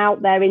going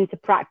out there into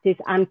practice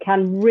and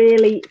can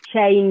really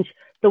change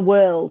the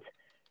world.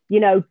 You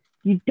know,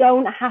 you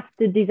don't have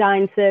to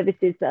design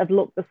services that have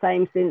looked the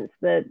same since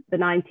the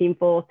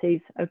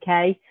 1940s,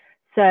 okay?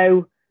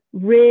 So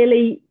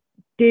really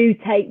do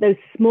take those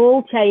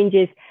small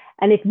changes.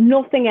 And if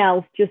nothing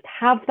else, just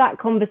have that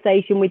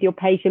conversation with your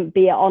patient,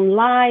 be it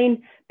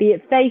online, be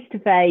it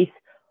face-to-face,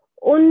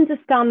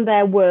 understand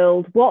their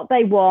world, what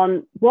they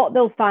want, what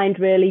they'll find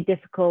really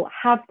difficult.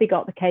 Have they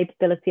got the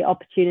capability,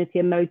 opportunity,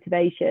 and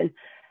motivation?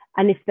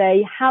 And if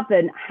they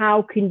haven't,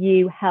 how can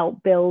you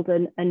help build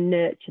and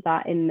nurture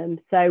that in them?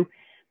 So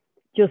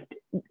just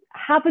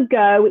have a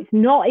go. It's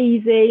not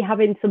easy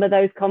having some of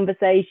those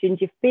conversations.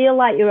 You feel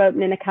like you're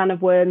opening a can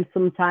of worms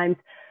sometimes,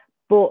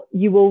 but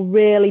you will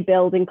really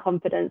build in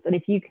confidence. And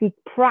if you can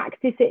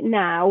practice it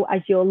now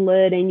as you're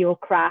learning your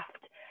craft,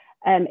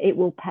 it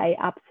will pay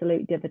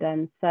absolute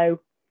dividends. So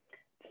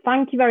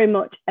thank you very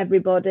much,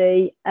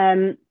 everybody.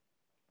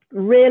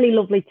 Really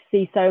lovely to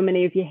see so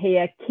many of you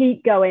here.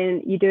 Keep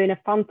going. You're doing a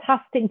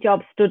fantastic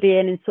job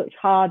studying in such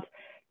hard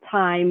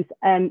times.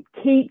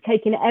 Keep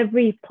taking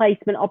every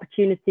placement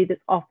opportunity that's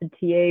offered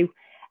to you.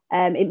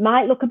 It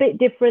might look a bit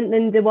different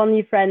than the one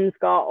your friends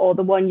got or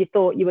the one you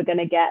thought you were going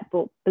to get,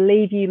 but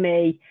believe you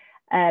me,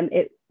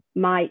 it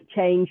might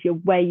change your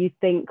way you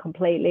think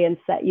completely and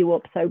set you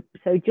up. So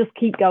just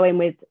keep going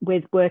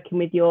with working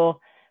with your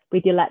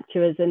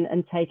lecturers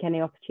and take any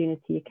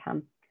opportunity you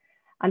can.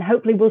 And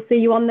hopefully we'll see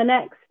you on the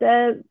next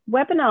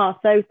webinar.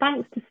 So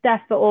thanks to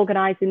Steph for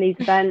organising these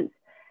events,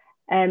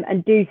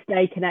 and do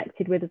stay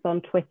connected with us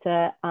on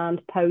Twitter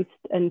and post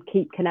and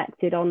keep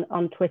connected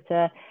on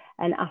Twitter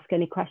and ask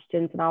any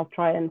questions, and I'll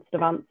try and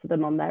sort of answer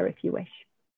them on there if you wish.